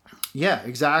Jane. Yeah,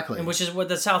 exactly. And which is what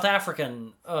the South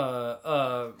African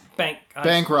bank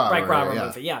robber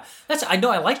movie. Yeah, I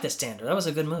know. I like this Stander. That was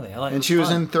a good movie. I like. And she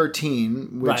was in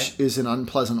 13, which is an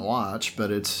unpleasant watch, but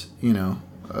it's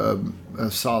a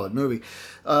solid movie.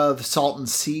 The Salton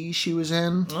Sea she was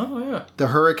in. Oh yeah. The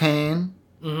Hurricane.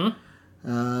 Mm-hmm.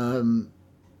 And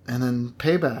then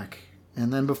Payback,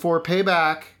 and then before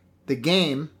Payback, The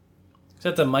Game. Is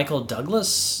that the Michael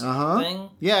Douglas thing?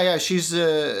 Yeah. She's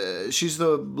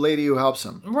the lady who helps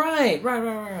him. Right.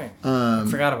 I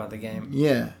forgot about The Game.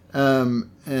 Yeah.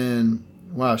 And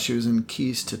wow, she was in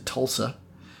Keys to Tulsa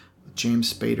with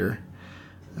James Spader.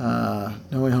 No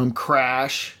Way Home,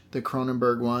 Crash, the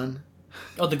Cronenberg one.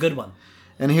 Oh, the good one.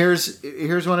 And here's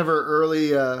one of her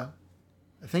early.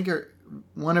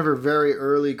 One of her very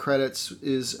early credits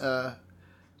is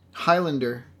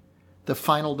Highlander, The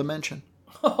Final Dimension.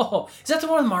 Oh, is that the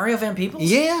one with Mario Van Peebles?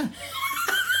 Yeah.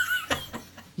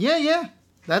 yeah.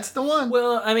 That's the one.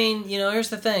 Well, I mean, here's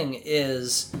the thing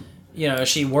is,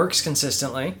 she works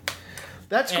consistently.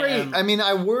 That's great. I mean,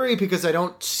 I worry because I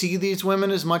don't see these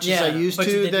women as much as I used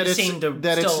to.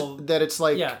 That it's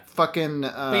like fucking.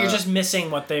 But you're just missing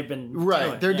what they've been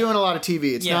doing. They're doing a lot of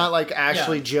TV. It's not like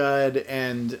Ashley Judd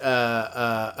and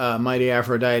Mighty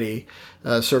Aphrodite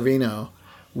Servino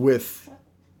with.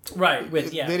 Right, they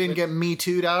didn't get Me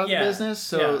Too'd out of the business,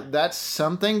 so that's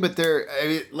something. But they're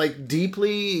like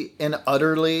deeply and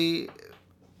utterly.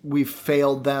 We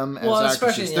failed them as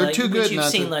actresses. They're too good. You've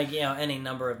seen any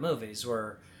number of movies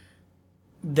where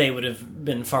they would have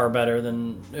been far better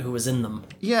than who was in them.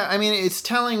 Yeah, I mean, it's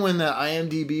telling when the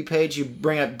IMDb page you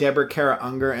bring up Deborah Kara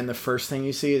Unger and the first thing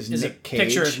you see is Nick Cage. A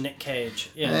picture of Nick Cage.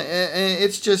 Yeah, and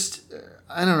it's just.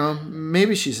 I don't know.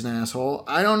 Maybe she's an asshole.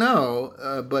 I don't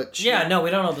know. But we don't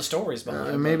know the stories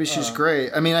behind it. Maybe she's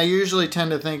great. I mean, I usually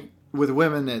tend to think with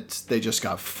women they just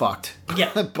got fucked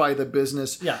by the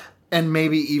business. Yeah. And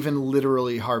maybe even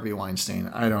literally Harvey Weinstein.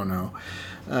 I don't know.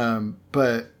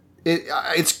 But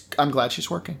I'm glad she's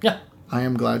working. Yeah. I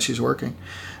am glad she's working.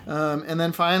 And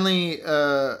then finally,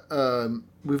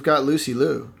 we've got Lucy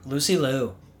Liu. Lucy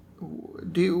Liu.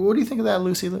 What do you think of that,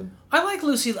 Lucy Liu? I like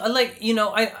Lucy.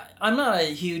 I'm not a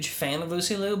huge fan of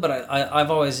Lucy Liu, but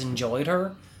I've always enjoyed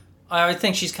her. I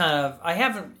think she's kind of. I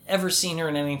haven't ever seen her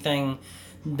in anything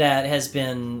that has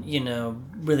been,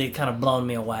 really kind of blown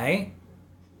me away.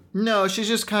 No, she's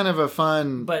just kind of a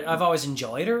fun. But I've always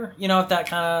enjoyed her. If that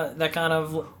kind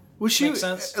of. Makes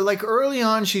sense. Like early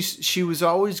on, she was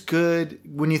always good.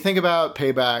 When you think about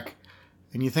Payback,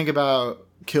 and you think about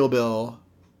Kill Bill,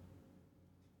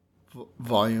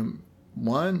 Volume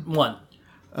 1.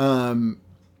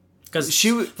 Because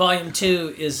Volume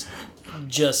 2 is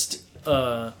just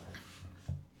a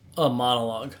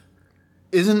monologue.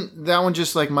 Isn't that one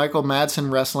just like Michael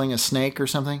Madsen wrestling a snake or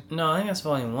something? No, I think that's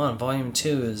Volume 1. Volume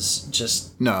 2 is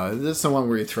just... No, that's the one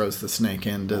where he throws the snake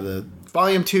into the...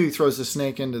 Volume 2, he throws the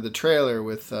snake into the trailer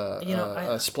with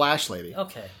a splash lady.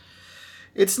 Okay.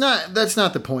 It's not... That's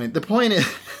not the point. The point is...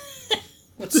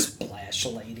 What splash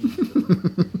lady?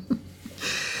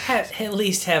 At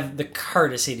least have the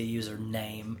courtesy to use her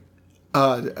name.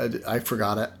 I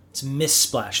forgot it. It's Miss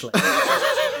Splash Lady.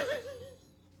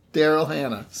 Daryl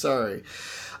Hannah. Sorry.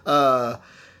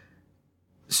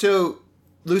 So,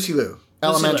 Lucy Liu.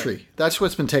 Elementary. That's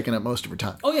what's been taking up most of her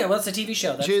time. Oh yeah, well that's a TV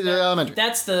show. Elementary.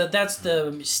 That's the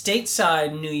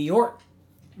stateside New York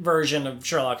version of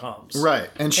Sherlock Holmes. Right,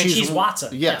 and she's Watson.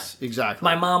 Yes, exactly.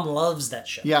 My mom loves that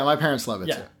show. Yeah, my parents love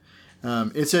it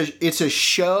too. It's a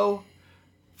show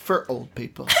for old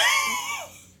people.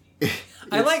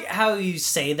 I like how you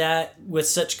say that with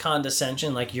such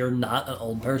condescension, like you're not an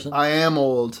old person. I am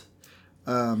old,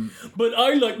 But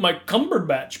I like my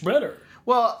Cumberbatch better.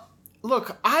 Well,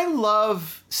 look, I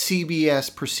love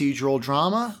CBS procedural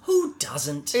drama. Who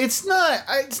doesn't? It's not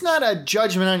a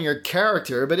judgment on your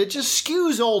character, but it just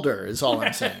skews older, is all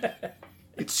I'm saying.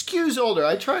 It skews older.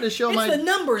 I try to show the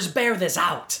numbers bear this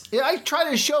out. Yeah, I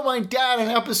try to show my dad an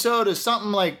episode of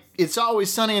something like It's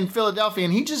Always Sunny in Philadelphia,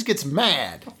 and he just gets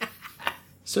mad.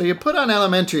 So you put on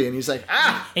Elementary, and he's like,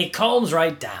 ah! He calms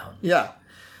right down. Yeah.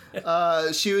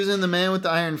 She was in The Man with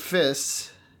the Iron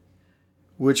Fists,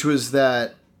 which was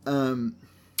that...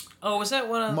 was that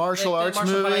one of martial arts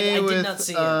movie I with did not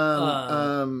see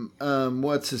it.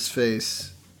 What's his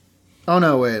face? Oh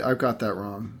no, wait, I've got that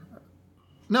wrong.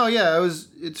 No, yeah,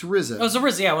 it's RZA. Oh, it's a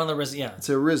RZA, yeah, one of the RZA, yeah. It's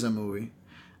a RZA movie.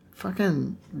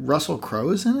 Fucking Russell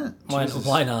Crowe's in it?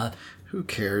 Why not? Who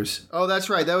cares? Oh, that's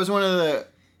right. That was one of the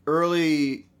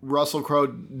early Russell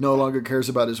Crowe no longer cares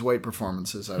about his weight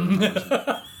performances. I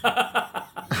remember.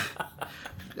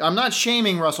 I'm not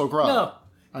shaming Russell Crowe. No.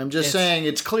 I'm just saying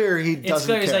it's clear he doesn't care. It's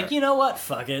clear he's like, you know what?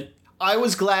 Fuck it. I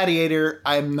was Gladiator.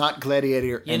 I'm not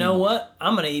Gladiator anymore. You know what?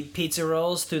 I'm going to eat pizza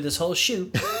rolls through this whole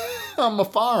shoot. On a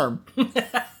farm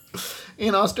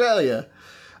in Australia.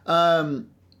 And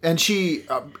she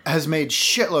has made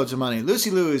shitloads of money. Lucy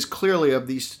Liu is clearly, of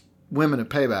these Women of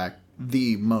Payback,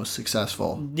 the most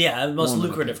successful. Yeah, the most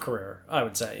lucrative career, I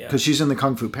would say, yeah. Because she's in the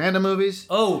Kung Fu Panda movies.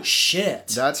 Oh, shit.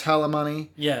 That's hella money.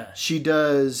 Yeah. She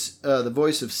does the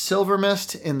voice of Silver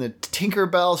Mist in the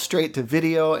Tinkerbell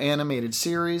straight-to-video animated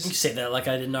series. You say that like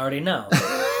I didn't already know.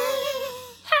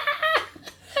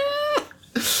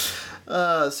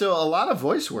 So a lot of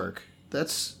voice work.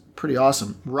 That's pretty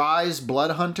awesome. Rise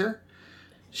Blood Hunter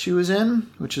she was in,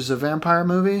 which is a vampire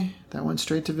movie. That went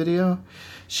straight to video.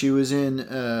 She was in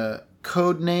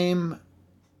Codename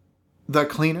The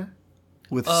Cleaner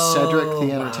with Cedric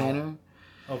the Entertainer.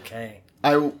 Okay.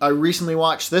 I recently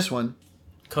watched this one.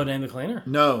 Codename The Cleaner?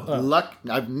 No.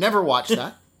 I've never watched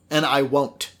that, and I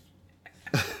won't.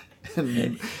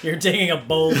 You're taking a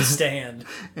bold stand.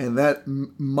 And that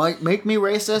might make me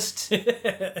racist.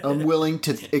 I'm willing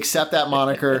to accept that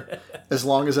moniker as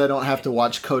long as I don't have to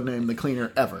watch Codename The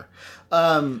Cleaner ever.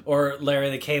 Or Larry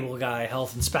the Cable Guy,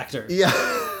 Health Inspector. Yeah.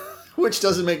 Which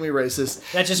doesn't make me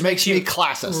racist. That just makes me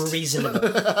classist. Reasonable.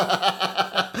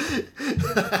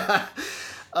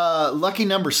 Lucky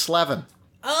Number 11.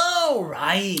 Oh,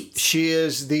 right. She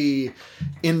is the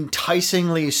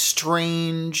enticingly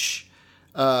strange...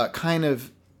 kind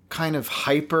of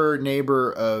hyper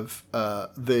neighbor of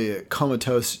the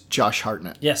comatose Josh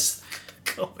Hartnett. Yes,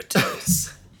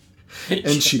 comatose.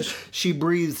 And she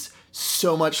breathes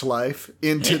so much life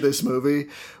into this movie,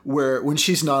 where when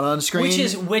she's not on screen,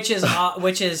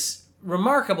 which is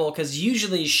remarkable, because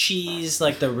usually she's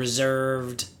like the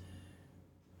reserved,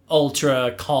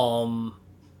 ultra calm,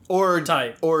 or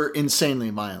type, or insanely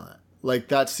violent. Like,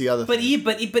 that's the other thing.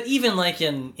 But even like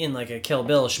in like a Kill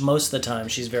Bill, most of the time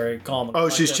she's very calm. Oh,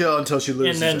 she's chill until she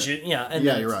loses. And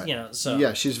then you're right. You know, so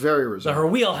yeah, she's very reserved. So her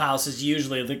wheelhouse is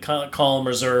usually the calm,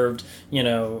 reserved,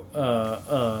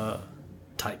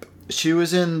 type. She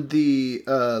was in the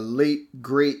late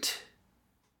great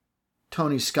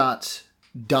Tony Scott's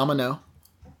Domino.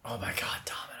 Oh my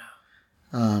God,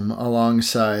 Domino!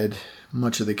 Alongside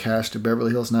much of the cast of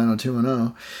Beverly Hills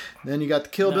 90210. Then you got the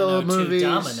Kill Bill movies.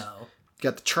 Domino.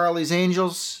 Got the Charlie's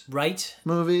Angels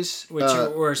movies. Which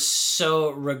were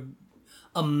so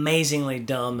amazingly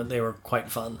dumb that they were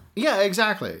quite fun. Yeah,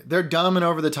 exactly. They're dumb and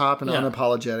over the top and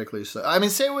unapologetically so. I mean,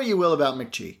 say what you will about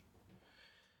McGee.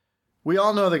 We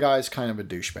all know the guy's kind of a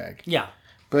douchebag. Yeah.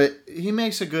 But he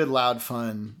makes a good, loud,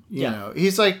 fun, you know.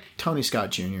 He's like Tony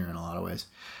Scott Jr. in a lot of ways.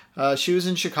 She was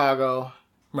in Chicago.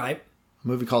 Right. A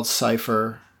movie called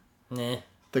Cypher. Nah.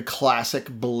 The classic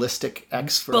Ballistic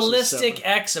X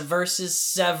versus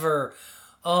Sever.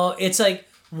 Oh, it's like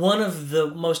one of the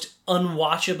most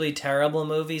unwatchably terrible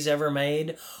movies ever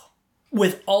made,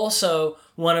 with also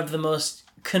one of the most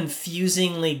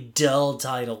confusingly dull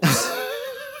titles.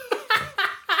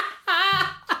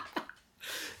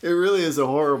 It really is a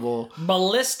horrible...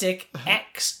 Ballistic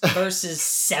X versus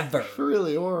Sever.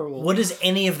 Really horrible. What does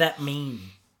any of that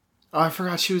mean? Oh, I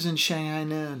forgot she was in Shanghai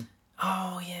Noon.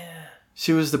 Oh, yeah.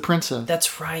 She was the princess.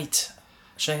 That's right.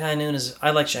 Shanghai Noon is... I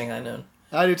like Shanghai Noon.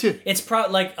 I do too. It's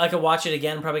probably like I could watch it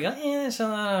again and probably go, there's a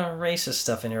lot of racist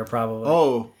stuff in here probably.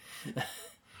 Oh.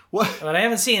 What? But I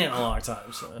haven't seen it in a long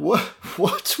time. So.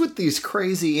 What's with these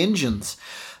crazy Indians?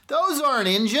 Those aren't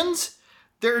Indians.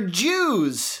 They're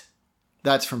Jews.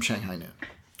 That's from Shanghai Noon.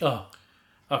 Oh.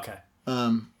 Okay.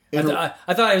 I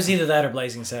thought it was either that or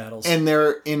Blazing Saddles. And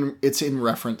it's in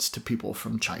reference to people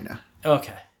from China.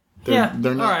 Okay.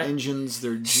 They're not Indians,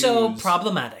 they're Jews. So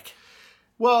problematic.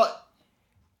 Well,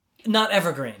 Not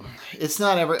evergreen. It's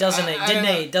not ever... Doesn't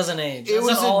age. Doesn't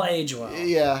all age well.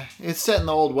 Yeah. It's set in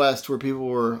the Old West where people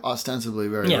were ostensibly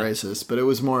very racist, but it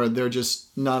was more, they're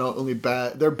just not only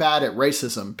bad, they're bad at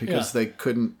racism because they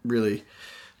couldn't really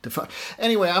define...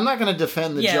 Anyway, I'm not going to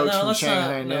defend the jokes from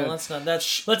Shanghai Noon. No, let's not.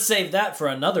 Let's save that for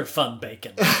another fun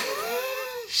bacon.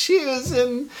 She was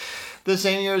in... The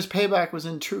same year as Payback was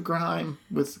in True Crime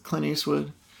with Clint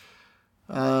Eastwood.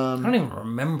 I don't even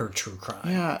remember True Crime.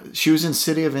 Yeah, she was in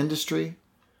City of Industry.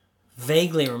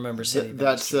 Vaguely remember City of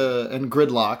Industry. And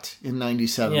Gridlocked in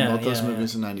 97. Both those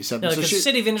movies in 97. No, because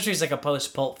City of Industry is like a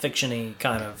post-pulp fiction-y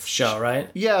kind of show, right?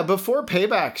 Yeah, before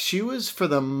Payback, she was, for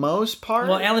the most part...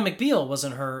 Well, Ally McBeal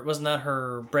wasn't that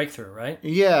her breakthrough, right?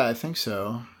 Yeah, I think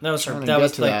so. That was her...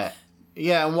 That.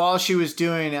 Yeah, and while she was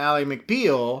doing Ally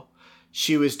McBeal...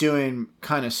 She was doing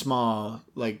kind of small,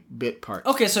 like, bit parts.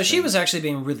 Okay, so she was actually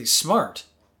being really smart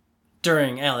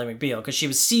during Ally McBeal because she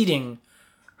was seeding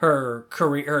her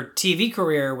TV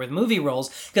career with movie roles.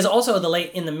 Because also in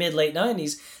the mid-late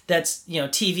 90s, that's,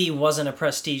 TV wasn't a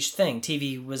prestige thing.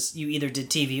 TV was, you either did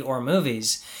TV or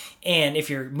movies. And if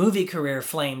your movie career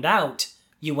flamed out,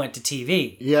 you went to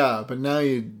TV. Yeah, but now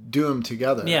you do them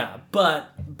together. Yeah, but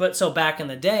so back in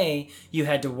the day, you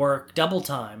had to work double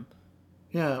time.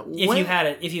 Yeah.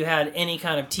 If you had any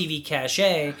kind of TV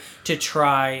cachet to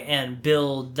try and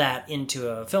build that into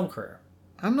a film career.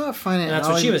 I'm not finding that's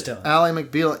what she was doing. Ally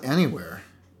McBeal anywhere.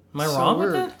 Am I wrong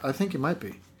with that? I think it might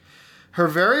be. Her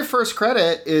very first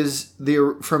credit is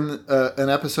from an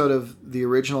episode of the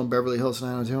original Beverly Hills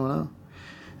 90210.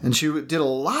 And she did a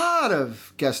lot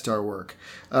of guest star work.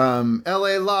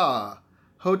 L.A. Law,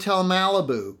 Hotel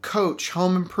Malibu, Coach,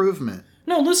 Home Improvement.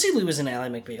 No, Lucy Liu was in Ally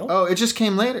McBeal. Oh, it just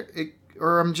came later.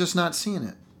 Or I'm just not seeing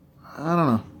it. I don't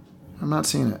know. I'm not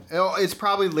seeing it. It's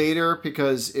probably later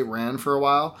because it ran for a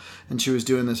while and she was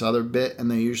doing this other bit and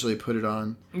they usually put it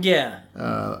on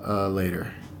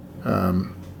later.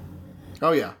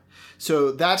 Oh, yeah.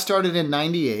 So that started in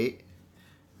 98,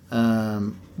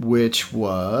 which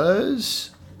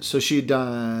was... So she'd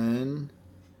done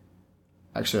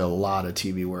actually a lot of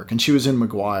TV work. And she was in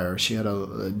Maguire. She had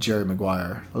a Jerry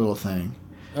Maguire, a little thing.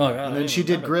 Oh, God, and then she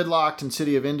did Gridlocked and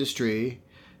City of Industry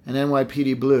and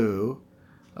NYPD Blue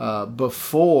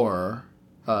before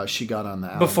she got on the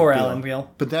Ally Before McBeal. Ally McBeal.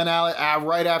 But then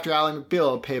right after Ally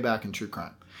McBeal, Payback and True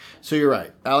Crime. So you're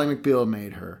right. Ally McBeal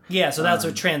made her. Yeah, so that's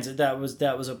what transit. That was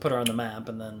what put her on the map,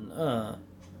 and then.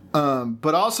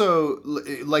 But also,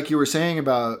 like you were saying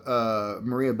about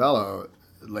Maria Bello,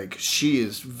 like she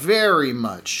is very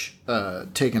much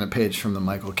taking a page from the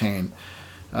Michael Caine.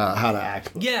 How to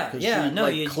act. Yeah.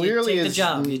 You clearly take the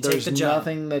job. There's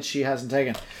nothing that she hasn't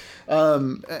taken.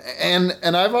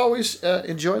 And I've always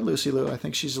enjoyed Lucy Liu. I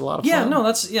think she's a lot of fun. Yeah, no,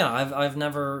 I've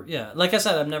never like I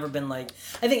said, I've never been like.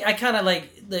 I think I kind of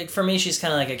like for me, she's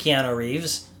kind of like a Keanu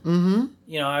Reeves.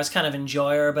 Mm-hmm. I was kind of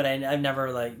enjoy her, but I've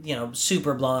never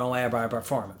super blown away by her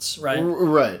performance. Right.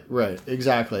 Right.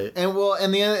 Exactly. And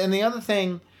the other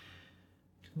thing.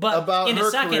 But about in her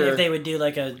a second, career, if they would do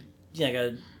like a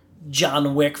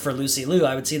John Wick for Lucy Liu,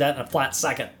 I would see that in a flat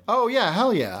second. Oh yeah,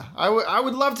 hell yeah! I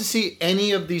would love to see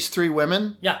any of these three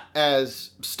women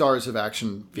as stars of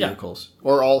action vehicles,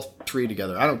 or all three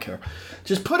together. I don't care.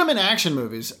 Just put them in action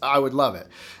movies. I would love it.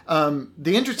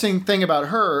 The interesting thing about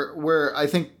her, where I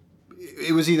think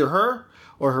it was either her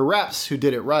or her reps who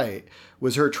did it right,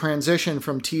 was her transition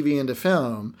from TV into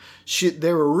film.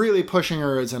 They were really pushing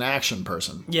her as an action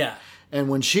person. Yeah. And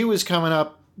when she was coming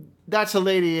up, that's a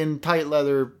lady in tight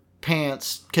leather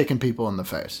pants kicking people in the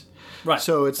face. Right.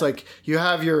 So it's like you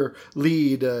have your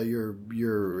lead,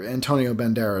 your Antonio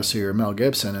Banderas or your Mel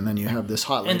Gibson, and then you have this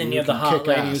hot lady. And then you have the hot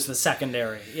lady who's the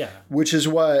secondary. Yeah. Which is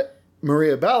what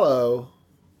Maria Bello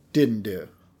didn't do.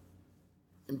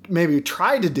 Maybe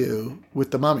tried to do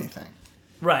with the Mummy thing.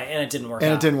 Right, and it didn't work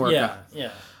out.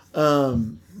 Yeah.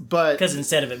 But because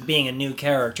instead of it being a new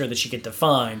character that she could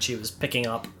define, she was picking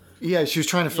up. Yeah, she was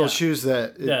trying to fill shoes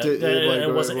that...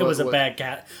 It was a bad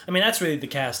cat. I mean, that's really the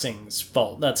casting's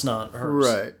fault. That's not hers.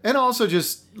 Right. And also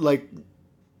just,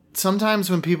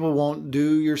 sometimes when people won't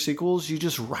do your sequels, you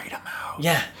just write them out.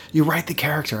 Yeah. You write the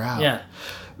character out. Yeah.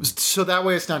 So that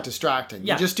way it's not distracting.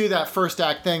 Yeah. You just do that first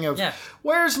act thing of,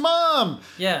 where's Mom?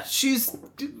 Yeah. She's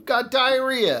got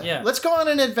diarrhea. Yeah. Let's go on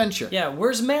an adventure. Yeah,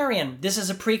 where's Marion? This is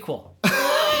a prequel.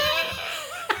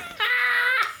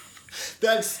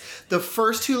 That's the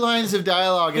first two lines of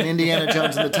dialogue in Indiana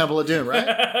Jones and the Temple of Doom,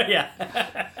 right?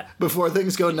 Yeah. Before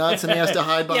things go nuts and he has to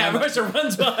hide behind... Yeah, Mercer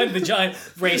runs behind the giant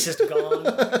racist gong.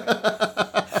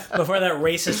 Before that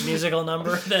racist musical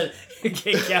number that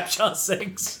Kate Capshaw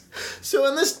sings. So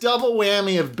in this double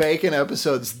whammy of Bacon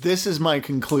episodes, this is my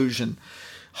conclusion.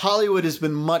 Hollywood has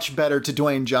been much better to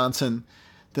Dwayne Johnson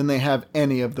than they have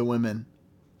any of the women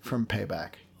from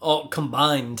Payback. Oh,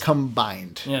 combined.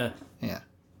 Yeah.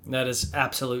 That is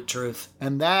absolute truth.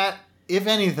 And that, if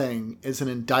anything, is an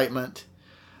indictment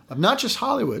of not just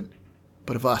Hollywood,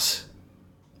 but of us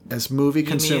as movie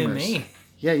consumers. Me and me.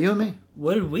 Yeah, you and me.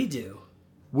 What did we do?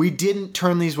 We didn't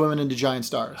turn these women into giant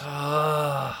stars.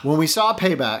 When we saw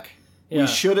Payback, we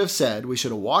should have said, we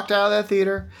should have walked out of that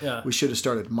theater. Yeah. We should have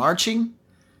started marching,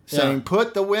 saying,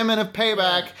 put the Women of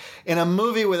Payback in a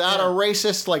movie without a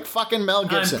racist like fucking Mel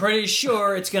Gibson. I'm pretty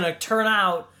sure it's going to turn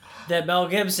out that Mel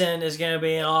Gibson is going to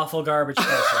be an awful garbage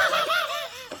person.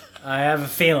 I have a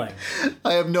feeling.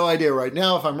 I have no idea right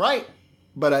now if I'm right,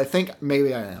 but I think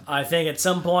maybe I am. I think at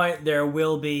some point there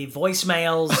will be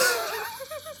voicemails,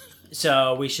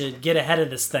 so we should get ahead of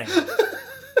this thing.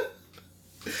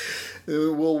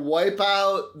 We'll wipe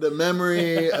out the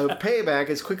memory of Payback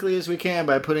as quickly as we can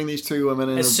by putting these three women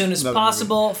in as soon as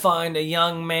possible. Movie. Find a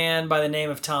young man by the name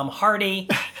of Tom Hardy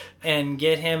and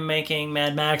get him making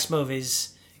Mad Max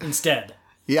movies instead.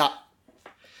 Yeah.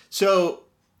 So,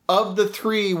 of the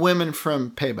three women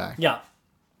from Payback,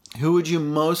 who would you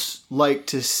most like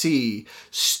to see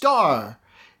star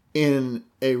in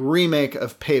a remake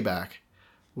of Payback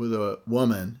with a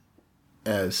woman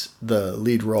as the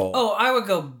lead role? Oh, I would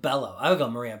go Bello. I would go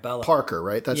Maria Bello. Parker,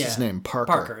 right? That's his name,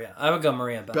 Parker. Parker, yeah. I would go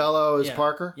Maria Bello. Bello is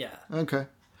Parker? Yeah. Okay.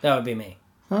 That would be me.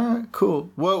 All right,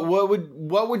 cool.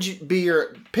 What would you be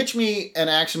your... Pitch me an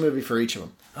action movie for each of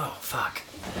them. Oh, fuck.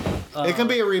 It can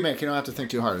be a remake. You don't have to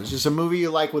think too hard. It's just a movie you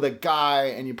like with a guy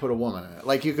and you put a woman in it.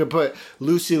 Like you could put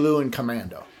Lucy Liu in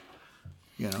Commando.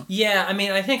 You know? Yeah, I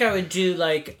mean, I think I would do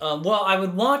like, I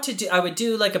would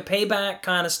do like a Payback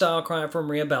kind of style crime for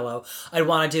Maria Bello. I'd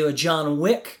want to do a John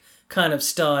Wick kind of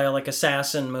style, like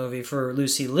assassin movie for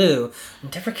Lucy Liu.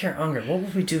 And Deborah Kerr Unger, what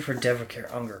would we do for Deborah Kerr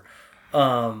Unger?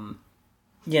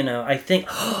 I think,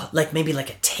 like maybe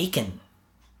like a Taken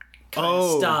kind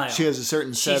of style. She has a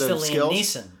certain set of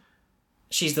skills.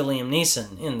 She's the Liam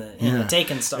Neeson in the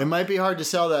Taken style. It might be hard to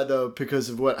sell that though because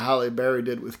of what Halle Berry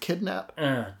did with Kidnap.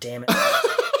 Oh, damn it.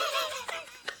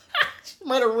 She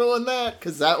might have ruined that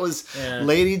because that was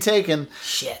Lady Taken.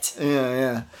 Shit.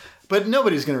 Yeah. But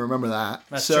nobody's going to remember that.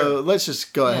 That's true. So let's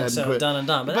just go ahead and put... done and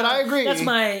done. But I agree. That's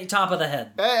my top of the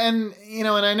head. And, and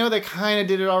I know they kind of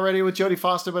did it already with Jodie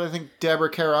Foster, but I think Deborah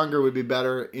Kerr Unger would be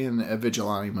better in a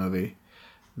vigilante movie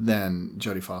than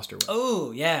Jodie Foster would.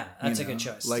 Oh, yeah. That's a good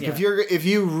choice. Like, if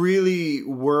you really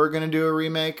were going to do a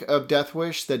remake of Death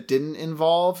Wish that didn't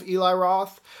involve Eli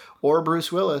Roth or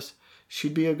Bruce Willis,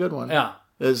 she'd be a good one. Yeah.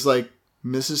 As, like,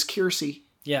 Mrs. Kiersey.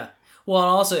 Yeah. Well, and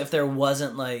also, if I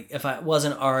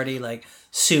wasn't already, like,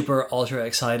 super ultra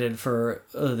excited for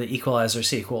the Equalizer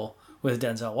sequel with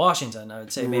Denzel Washington, I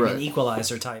would say maybe an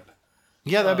Equalizer type.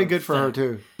 Yeah, that'd be good for her,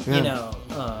 too. Yeah.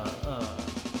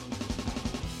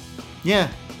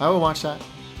 Yeah, I would watch that.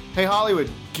 Hey, Hollywood,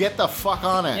 get the fuck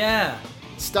on it. Yeah.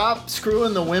 Stop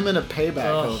screwing the Women of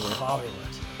Payback over. Hollywood.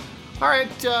 All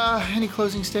right, any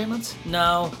closing statements?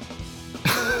 No.